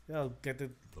 get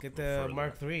the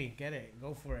Mark III. Get it.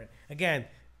 Go for it. Again,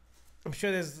 I'm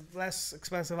sure there's less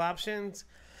expensive options,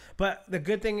 but the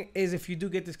good thing is if you do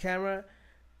get this camera,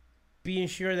 be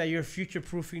sure that you're future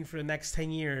proofing for the next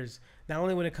 10 years. Not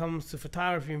only when it comes to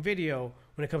photography and video,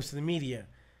 when it comes to the media.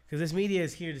 Because this media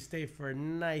is here to stay for a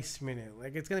nice minute.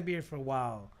 Like, it's going to be here for a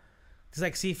while. Just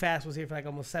like CFast was here for like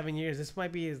almost 7 years. This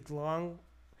might be as long.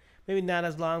 Maybe not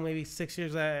as long. Maybe 6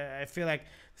 years. I feel like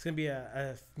it's going to be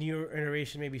a newer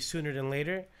iteration maybe sooner than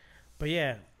later. But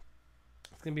yeah,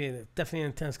 it's going to be definitely an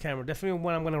intense camera. Definitely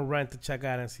one I'm going to rent to check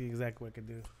out and see exactly what it can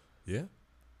do. Yeah.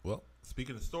 Well,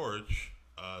 speaking of storage,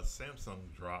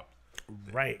 Samsung dropped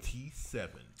right T7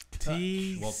 Touch.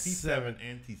 Well, T7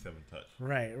 and T7 Touch.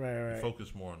 Right.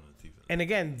 Focus more on the T7. And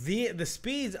again, the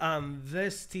speeds on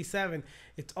this T7,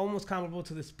 it's almost comparable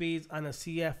to the speeds on the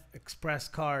CF Express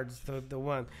cards, the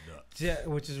one,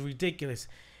 which is ridiculous.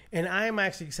 And I'm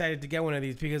actually excited to get one of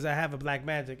these because I have a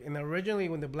Blackmagic. And originally,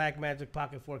 when the Blackmagic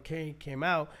Pocket 4K came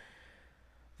out,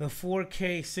 the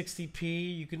 4K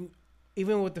 60p, you can,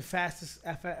 even with the fastest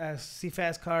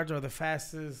CFast cards or the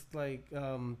fastest like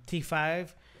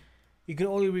T5, you can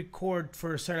only record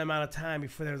for a certain amount of time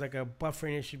before there's like a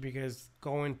buffering issue because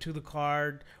going to the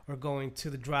card or going to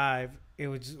the drive, it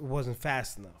wasn't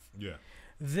fast enough. Yeah.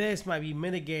 This might be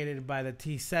mitigated by the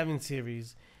T7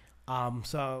 series,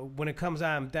 So when it comes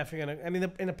out, I'm definitely gonna. I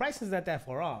mean, and the price is not that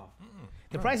far off.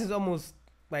 The No. price is almost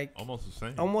like Almost the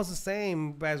same. almost the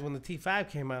same as when the T5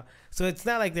 came out. So it's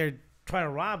not like they're trying to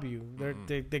rob you.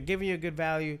 They're giving you a good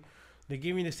value. They're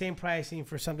giving you the same pricing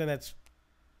for something that's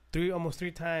almost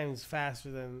three times faster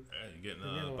than. Yeah, you're getting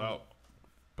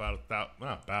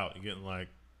you're getting like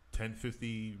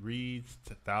 1050 reads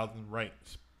to 1,000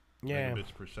 writes. Yeah.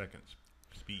 Megabits per second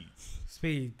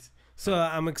speeds. So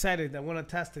I'm excited. I want to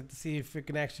test it to see if it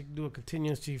can actually do a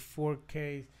continuously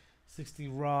 4K, 60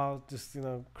 raw, just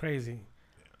crazy.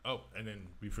 Yeah. Oh, and then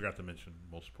we forgot to mention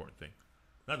the most important thing.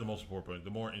 Not the most important, but the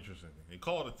more interesting thing. They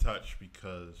call it a touch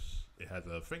because it has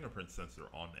a fingerprint sensor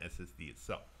on the SSD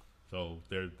itself. So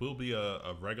there will be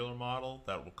a regular model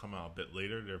that will come out a bit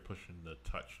later. They're pushing the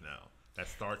touch now. That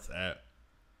starts at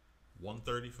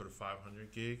 $130 for the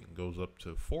 500 gig and goes up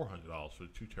to $400 for the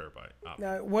 2 terabyte option.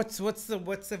 Now, what's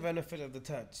the benefit of the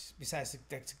touch besides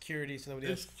that security? So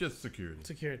nobody It's just security.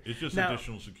 It's just now,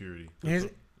 additional security.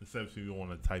 Instead of you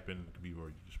want to type in the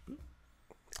keyboard, you just boop.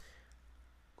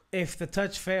 If the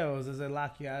touch fails, does it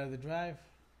lock you out of the drive?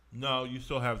 No, you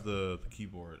still have the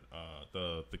keyboard,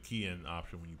 the key in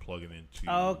option when you plug it into.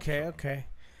 Oh, okay.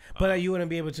 But you wouldn't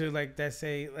be able to let's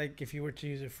say if you were to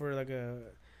use it for like a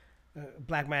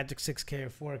Blackmagic 6K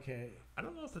or 4K. I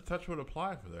don't know if the touch would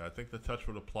apply for that. I think the touch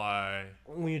would apply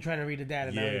when you're trying to read the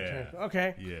data. Yeah.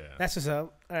 Okay. Yeah. That's what's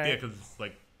up. All right. Yeah, because it's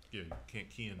you can't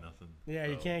key in nothing. Yeah,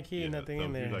 you can't key in nothing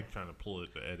in there. You're trying to pull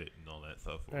it to edit and all that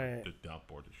stuff, or the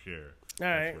downboard to share. All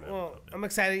right. Well, I'm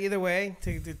excited either way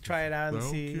to try it out and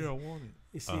see. I want it.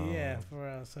 You see, for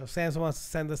us. So if Samsung wants to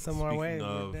send us some more way,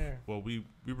 we're there. Well, we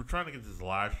were trying to get this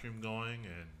live stream going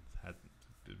and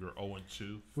we're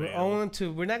 0-2. We're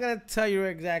 0-2. We're not gonna tell you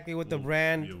exactly what the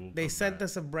brand. They sent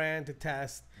us a brand to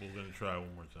test. We're gonna try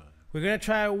one more time. We're gonna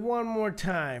try it one more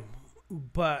time,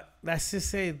 but let's just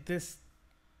say this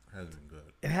hasn't been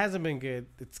good. It hasn't been good.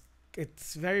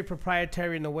 It's very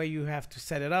proprietary in the way you have to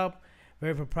set it up.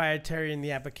 Very proprietary in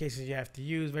the applications you have to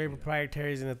use. Very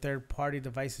proprietary in the third-party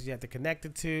devices you have to connect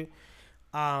it to.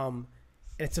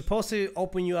 It's supposed to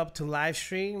open you up to live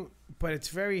stream, but it's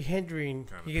very hindering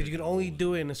because you can only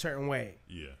do it in a certain way.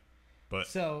 Yeah,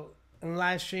 and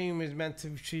live stream is meant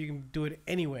to so you can do it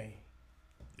anyway,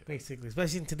 basically.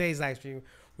 Especially in today's live stream,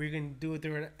 where you can do it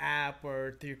through an app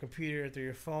or through your computer, or through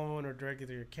your phone, or directly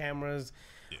through your cameras.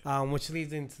 Which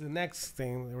leads into the next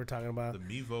thing that we're talking about. The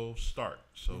Mevo Start.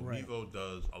 So Mevo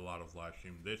does a lot of live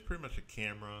stream. There's pretty much a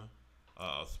camera,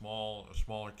 a smaller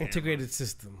camera. Integrated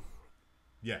system.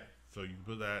 Yeah. So you can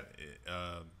put that,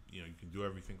 you can do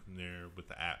everything from there with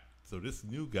the app. So this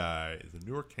new guy is a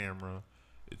newer camera.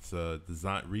 It's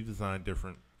redesigned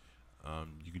different.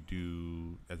 You could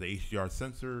do, as an HDR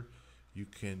sensor, you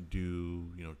can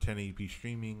do, 1080p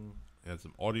streaming. It has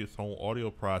some audio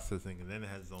processing, and then it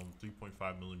has its own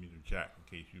 3.5 millimeter jack in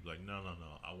case you're like, no,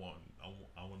 I want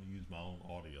to use my own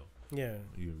audio. Yeah.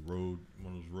 You one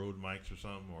of those Rode mics or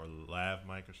something, or a lav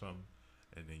mic or something,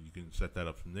 and then you can set that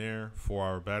up from there.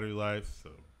 4-hour battery life, so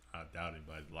I doubt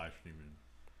anybody's live streaming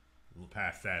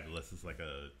past that unless it's like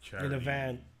a charity, an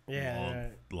event,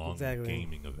 long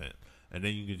gaming event, and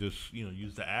then you can just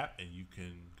use the app and you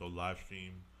can go live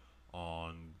stream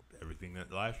on everything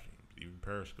that live streams. Even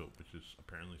Periscope, which is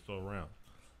apparently still around.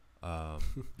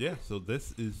 So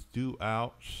this is due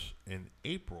out in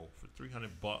April for $300.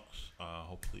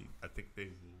 Hopefully, I think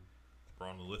we're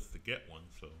on the list to get one.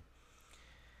 So,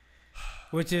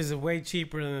 which is way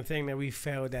cheaper than the thing that we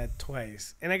failed at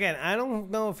twice. And again, I don't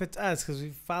know if it's us because we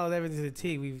followed everything to the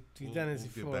T. We've done this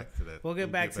before. We'll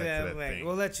get back to that.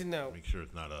 We'll let you know. Make sure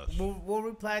it's not us. We'll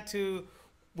reply to.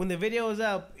 When the video is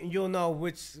up, you'll know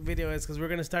which video it is because we're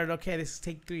going to start, this is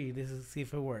take 3. This is see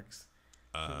if it works.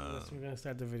 We're going to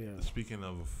start the video. Speaking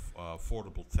of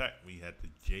affordable tech, we had the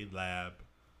JLab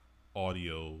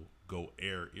Audio Go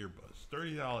Air earbuds.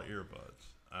 $30 earbuds.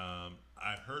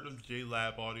 I heard of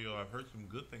JLab Audio. I've heard some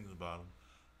good things about them.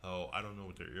 Oh, I don't know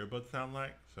what their earbuds sound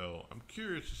like. So I'm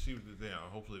curious to see what they are.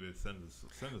 Hopefully they send us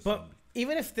But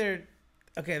even if they're,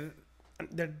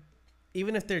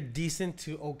 even if they're decent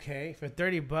to okay, for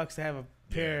 $30 to have a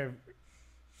pair of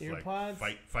earpods.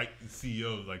 Fight the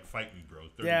CEO, fight me, bro.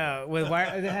 With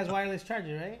it has wireless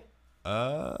charging, right?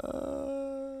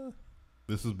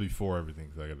 This is before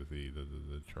everything, so I got to see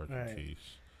the charging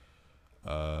case.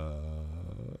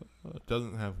 It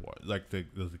doesn't have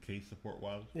does the case support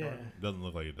wireless charging? It doesn't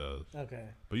look like it does. Okay.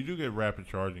 But you do get rapid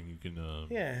charging. You can.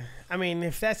 I mean,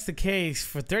 if that's the case,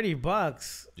 for $30.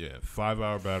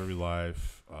 5-hour battery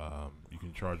life. You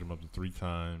can charge them up to 3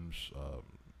 times.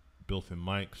 Built-in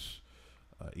mics.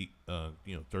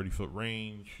 30-foot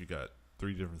range. You got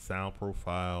 3 different sound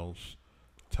profiles.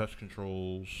 touch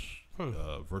controls,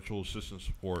 virtual assistant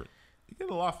support. You get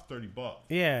a lot for $30.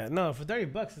 Yeah, no, for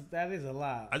 $30, that is a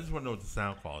lot. I just want to know what the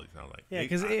sound quality sounds like. Yeah,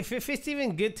 because if it's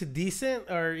even good to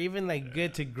decent, or even like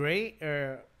good to great,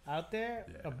 or out there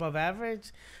above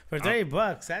average, for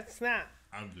 $30, that's not.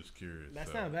 I'm just curious.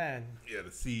 That's not bad. Yeah, the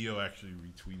CEO actually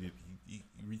retweeted. He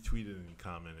retweeted and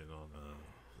commented on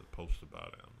the post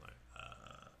about it. I'm like,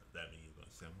 that means you're gonna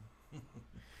sell them.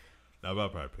 Now I'll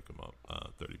probably pick them up.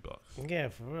 $30. Yeah,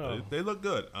 for real. They look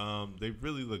good. They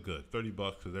really look good. $30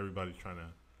 because everybody's trying to,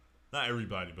 not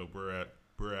everybody, but we're at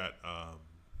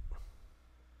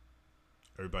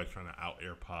everybody's trying to out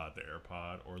AirPod the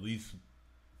AirPod, or at least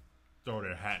throw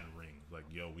their hat in rings. Like,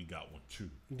 yo, we got one too.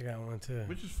 You got one too.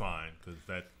 Which is fine because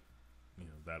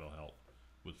that'll help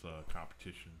with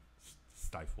competition,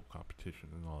 stifle competition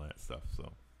and all that stuff.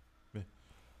 So, yeah.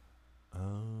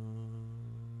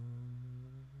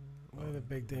 What are the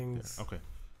big things? Yeah. Okay,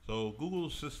 so Google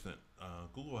Assistant.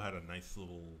 Google had a nice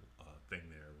little thing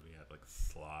there where they had like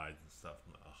slides and stuff.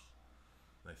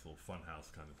 Nice little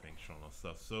funhouse kind of thing showing us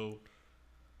stuff. So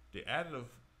they added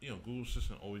Google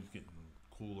Assistant always getting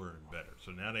cooler and better.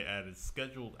 So now they added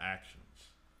scheduled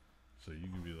actions. So you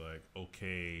can be like,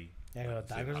 okay, a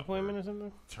doctor's appointment or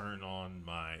something. Turn on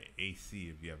my AC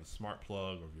if you have a smart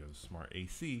plug, or if you have a smart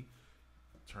AC.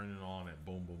 Turn it on at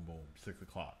boom, boom, boom, 6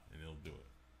 o'clock, and it'll do it.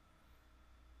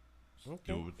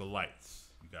 Okay. Do it with the lights.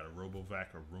 You got a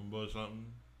RoboVac or Roomba or something.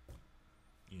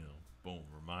 Boom,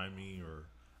 remind me, or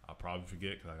I'll probably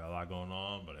forget because I got a lot going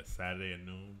on. But at Saturday at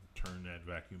noon, turn that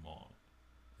vacuum on,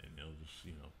 and it'll just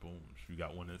boom. If you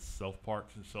got one that self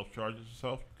parks and self charges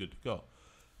itself, you're good to go.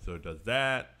 So it does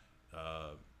that.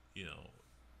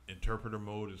 Interpreter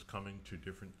mode is coming to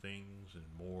different things and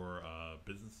more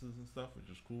businesses and stuff, which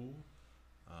is cool.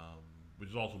 Which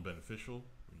is also beneficial.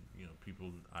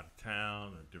 People out of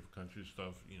town or different countries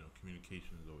stuff.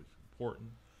 Communication is always important,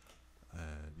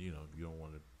 and you don't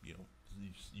want to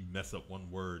you mess up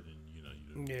one word and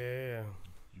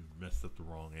you messed up the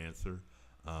wrong answer.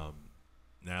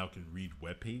 Now it can read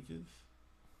web pages.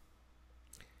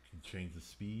 Can change the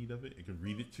speed of it. It can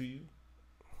read it to you.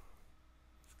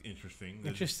 It's interesting.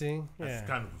 That's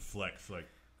kind of a flex. Like,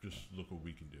 just look what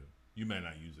we can do. You may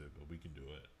not use it, but we can do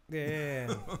it.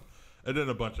 Yeah. And then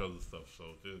a bunch of other stuff. So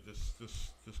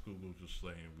this Google just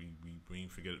saying we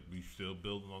ain't forget it. We still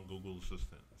building on Google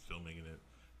Assistant, still making it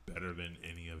better than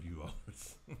any of you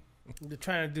others. They're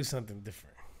trying to do something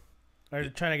different, or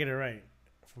they're trying to get it right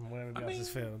from what everybody else has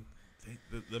failed.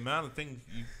 The amount of things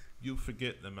you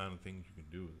forget the amount of things you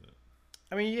can do with it.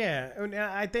 I mean,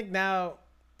 yeah. I think now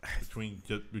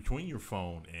between your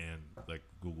phone and like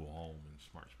Google Home and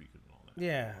smart speakers and all that.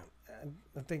 Yeah.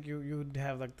 I think you would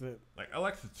have like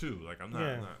Alexa too. Like I'm not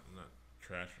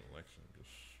trashing Alexa.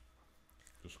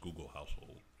 Just Google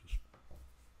Household.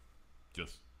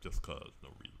 Just cause no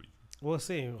reason. We'll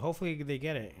see. Hopefully they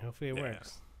get it. Hopefully it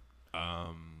works. You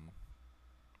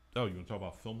want to talk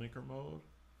about filmmaker mode?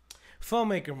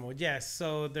 Filmmaker mode, yes.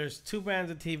 So there's two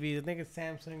brands of TVs. I think it's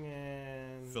Samsung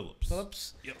and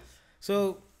Philips. Yep.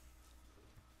 So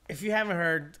if you haven't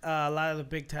heard, a lot of the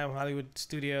big time Hollywood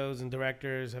studios and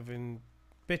directors have been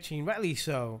bitching, rightly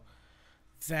so,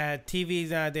 that TVs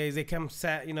nowadays, they come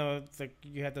set, it's like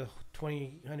you have the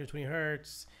 120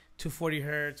 hertz, 240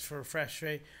 hertz for refresh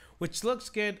rate, which looks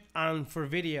good for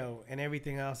video and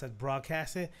everything else that's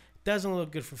broadcasted. Doesn't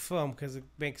look good for film because it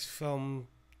makes film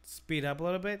speed up a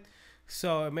little bit.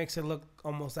 So it makes it look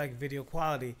almost like video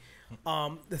quality.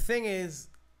 The thing is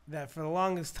that for the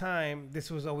longest time, this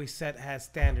was always set as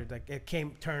standard. Like it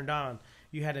came turned on.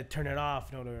 You had to turn it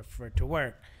off in order for it to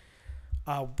work.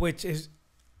 Which is,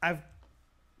 I've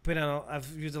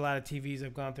used a lot of TVs.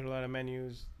 I've gone through a lot of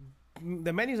menus.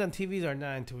 The menus on TVs are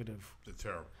not intuitive. They're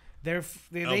terrible.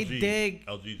 They dig.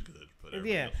 LG's good, but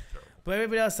everybody else is terrible. But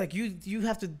everybody else, like you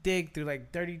have to dig through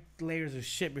like 30 layers of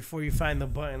shit before you find the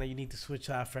button that you need to switch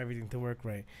off for everything to work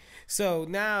right. So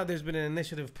now there's been an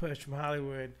initiative push from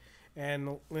Hollywood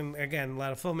and again, a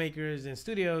lot of filmmakers and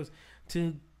studios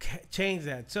to change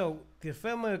that. So the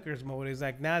filmmakers mode is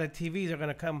like now the TVs are going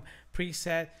to come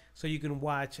preset so you can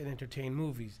watch and entertain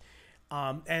movies.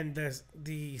 And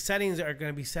the settings are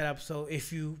going to be set up so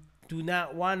if you do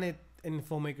not want it in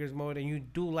filmmakers mode and you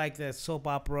do like that soap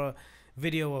opera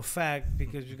video effect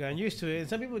because you've gotten used to it, and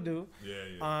some people do.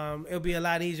 Yeah. It'll be a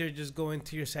lot easier to just go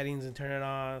into your settings and turn it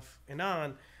off and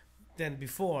on than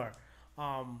before.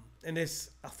 And this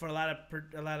for a lot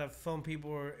of film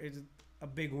people is a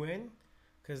big win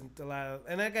because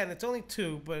and again it's only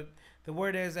two, but the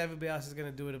word is everybody else is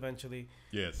gonna do it eventually.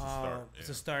 Yeah, it's a start. It's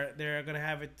a start. They're gonna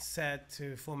have it set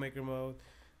to filmmaker mode,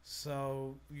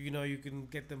 so you can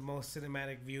get the most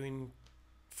cinematic viewing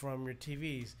from your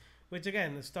TVs. Which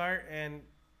again, the start and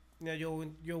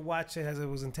you'll watch it as it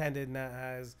was intended, not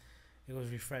as it was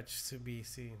refreshed to be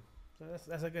seen. So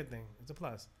that's a good thing. It's a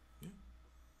plus. Yeah.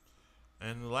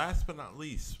 And last but not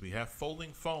least, we have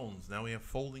folding phones. Now we have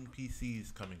folding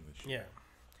PCs coming this year.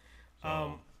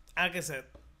 Yeah. Like I said,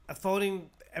 a folding.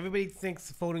 Everybody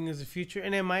thinks folding is the future,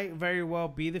 and it might very well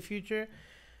be the future.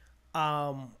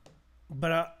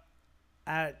 But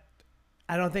I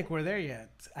don't think we're there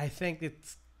yet. I think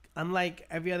it's unlike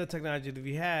every other technology that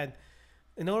we had.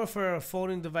 In order for a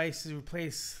folding device to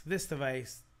replace this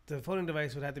device, the folding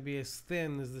device would have to be as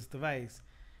thin as this device,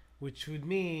 which would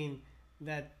mean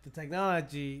that the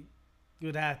technology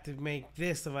would have to make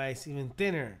this device even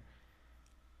thinner.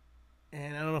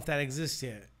 And I don't know if that exists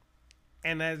yet.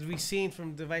 And as we've seen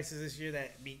from devices this year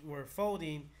that were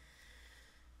folding,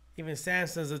 even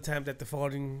Samsung's attempt at the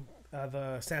folding,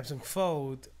 the Samsung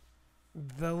Fold,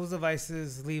 those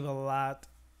devices leave a lot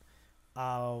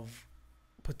of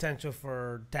potential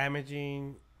for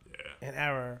damaging and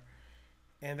error,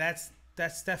 and that's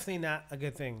definitely not a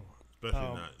good thing.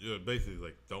 Especially not. Basically,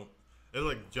 like don't. It's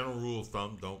like general rule of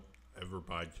thumb: don't ever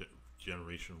buy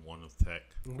generation 1 of tech.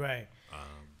 Right.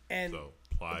 And so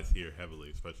applies here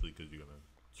heavily, especially because you're gonna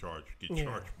get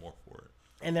charged more for it.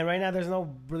 And then right now, there's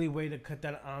no really way to cut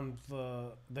that on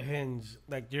the hinge.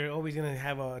 Like you're always gonna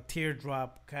have a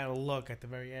teardrop kind of look at the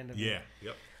very end of it. Yeah.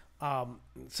 Yep.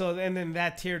 So and then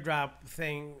that teardrop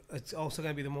thing, it's also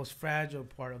gonna be the most fragile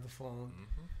part of the phone.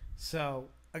 Mm-hmm. So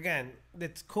again,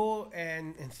 it's cool,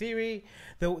 and in theory,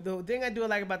 the thing I do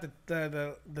like about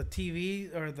the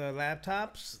TV or the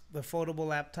laptops, the foldable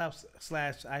laptops /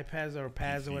 iPads or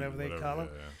pads or whatever they call them,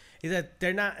 is that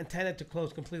they're not intended to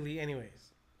close completely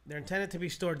anyways. They're intended to be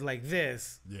stored like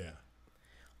this. Yeah.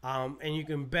 And you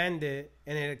can bend it,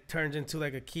 and it turns into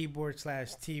like a keyboard /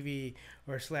 TV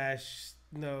or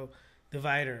 /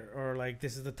 divider, or like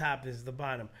this is the top, this is the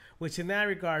bottom. Which in that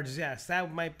regards, yes,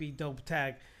 that might be dope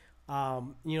tech.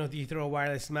 If you throw a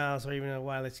wireless mouse or even a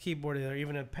wireless keyboard or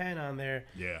even a pen on there,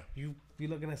 you be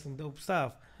looking at some dope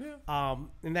stuff. Yeah.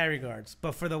 In that regards,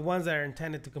 but for the ones that are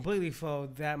intended to completely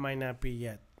fold, that might not be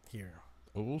yet here.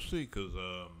 Well, we'll see, because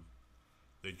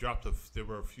they dropped there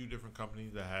were a few different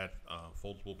companies that had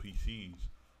foldable PCs,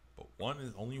 but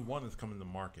only one is coming to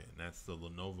market, and that's the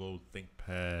Lenovo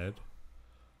ThinkPad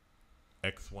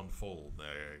X1 Fold.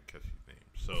 I catch his name.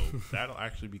 So that'll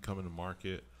actually be coming to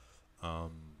market.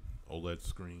 OLED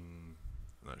screen,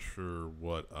 not sure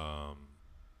what,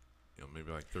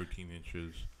 maybe like 13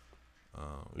 inches.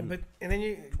 And then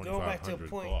you go back to a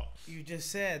point you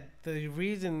just said. The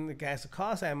reason the gas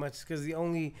cost that much is because the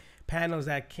only panels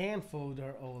that can fold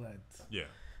are OLEDs. Yeah.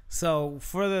 So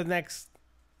for the next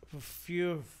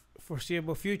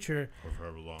foreseeable future,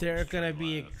 they're going to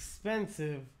be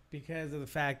expensive because of the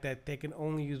fact that they can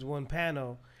only use one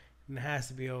panel, and it has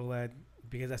to be OLED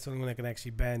because that's the only one that can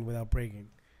actually bend without breaking.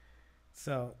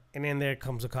 So, and then there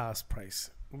comes a cost price.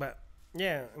 But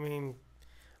yeah, I mean,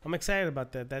 I'm excited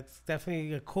about that. That's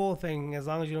definitely a cool thing as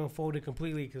long as you don't fold it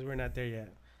completely, because we're not there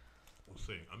yet. We'll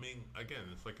see. I mean, again,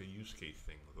 it's like a use case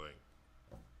thing. Like,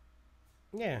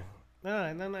 yeah.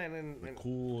 No. The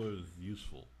cool is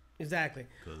useful. Exactly.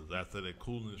 Because after the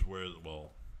coolness wears, for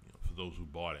those who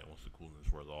bought it, once the coolness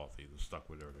wears off, they either stuck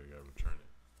with it or they got to return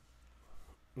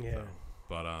it. Yeah. So,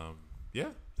 but yeah,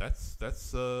 that's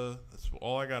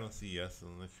all I got on CES.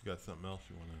 Unless you got something else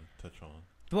you want to touch on.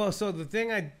 Well, so the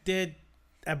thing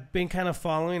I've been kind of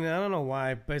following, and I don't know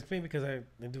why, but it's maybe because I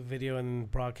do video and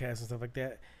broadcast and stuff like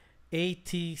that.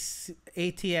 ATSC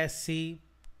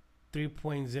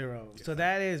 3.0. So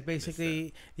that is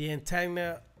basically the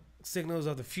antenna signals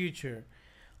of the future.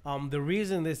 The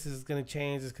reason this is going to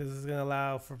change is because it's going to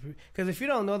allow for... Because if you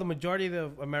don't know, the majority of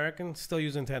the Americans still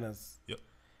use antennas. Yep.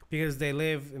 Because they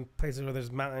live in places where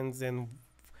there's mountains, and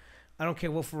I don't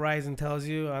care what Verizon tells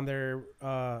you on their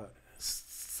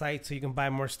site so you can buy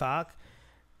more stock.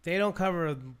 They don't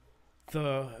cover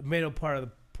the middle part of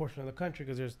the portion of the country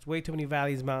because there's way too many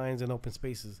valleys, mountains, and open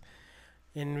spaces.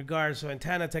 In regards to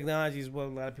antenna technology is what a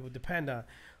lot of people depend on.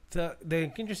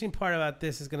 The interesting part about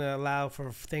this is going to allow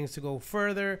for things to go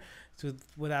further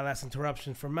without less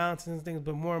interruption for mountains and things.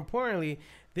 But more importantly,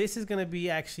 this is going to be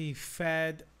actually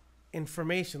fed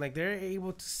information. Like they're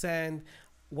able to send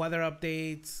weather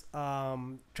updates,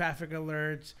 traffic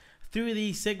alerts through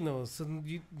these signals. So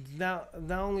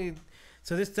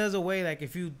so this does away, like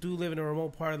if you do live in a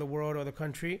remote part of the world or the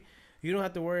country, you don't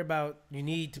have to worry about you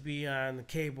need to be on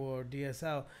cable or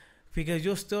DSL, because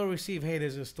you'll still receive, hey,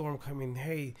 there's a storm coming.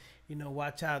 Hey,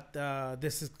 watch out.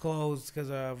 This is closed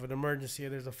because of an emergency, or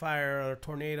there's a fire or a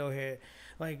tornado hit.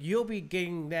 Like you'll be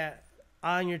getting that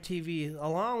on your TV,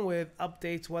 along with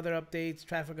updates, weather updates,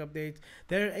 traffic updates.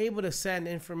 They're able to send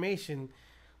information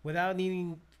without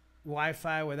needing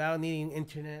Wi-Fi, without needing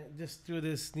internet, just through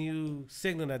this new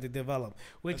signal that they develop,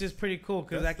 which is pretty cool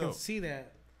because I can dope. see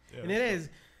that. Yeah, And it is.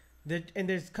 And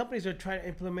there's companies that are trying to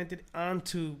implement it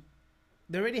onto.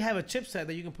 They already have a chipset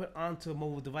that you can put onto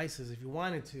mobile devices if you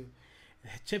wanted to.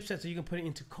 Chipsets that you can put it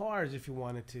into cars if you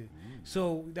wanted to.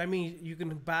 So that means you can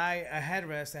buy a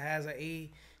headrest that has a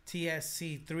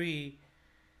ATSC3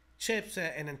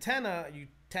 chipset and antenna. You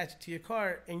attach it to your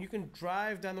car, and you can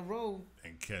drive down the road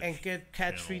and get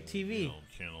catch-free TV.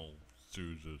 Channel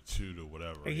through the 2 to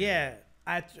whatever. Yeah,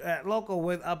 at local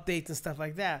with updates and stuff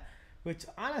like that. Which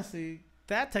honestly,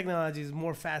 that technology is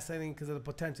more fascinating because of the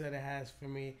potential that it has for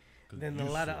me than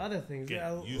a lot of other things.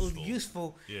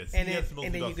 Useful. Yeah, and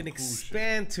then you can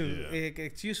expand to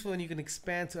it's useful, and you can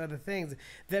expand to other things.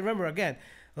 Then remember, again,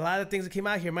 a lot of things that came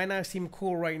out here might not seem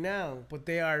cool right now, but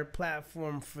they are a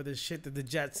platform for the shit that the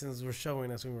Jetsons were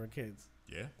showing us when we were kids.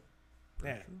 Yeah.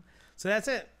 Yeah. So that's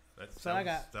it. That's all I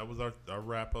got. That was our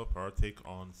wrap up, our take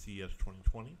on CES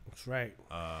 2020. That's right.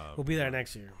 We'll be there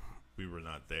next year. We were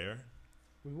not there.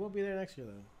 We will be there next year,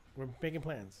 though. We're making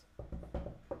plans.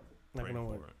 Not gonna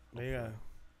work. There you go.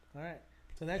 All right.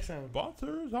 So next time.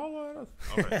 Sponsors, all at us.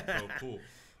 All right. So cool.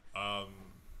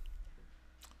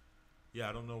 Yeah,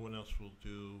 I don't know what else we'll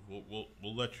do.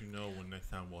 We'll let you know when next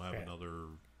time we'll have another.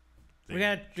 We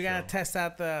gotta test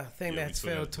out the thing that's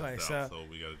failed twice. So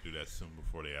we gotta do that soon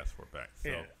before they ask for it back.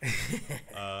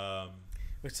 So,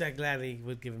 which I gladly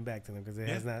would give him back to them because it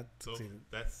has not succeeded.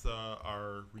 That's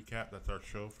our recap. That's our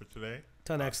show for today.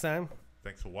 Till next time.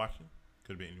 Thanks for watching.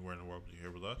 Could be anywhere in the world, but you're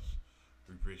here with us.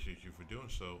 We appreciate you for doing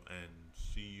so, and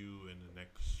see you in the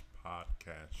next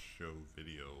podcast, show,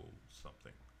 video,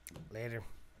 something. Later.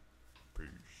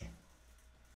 Peace.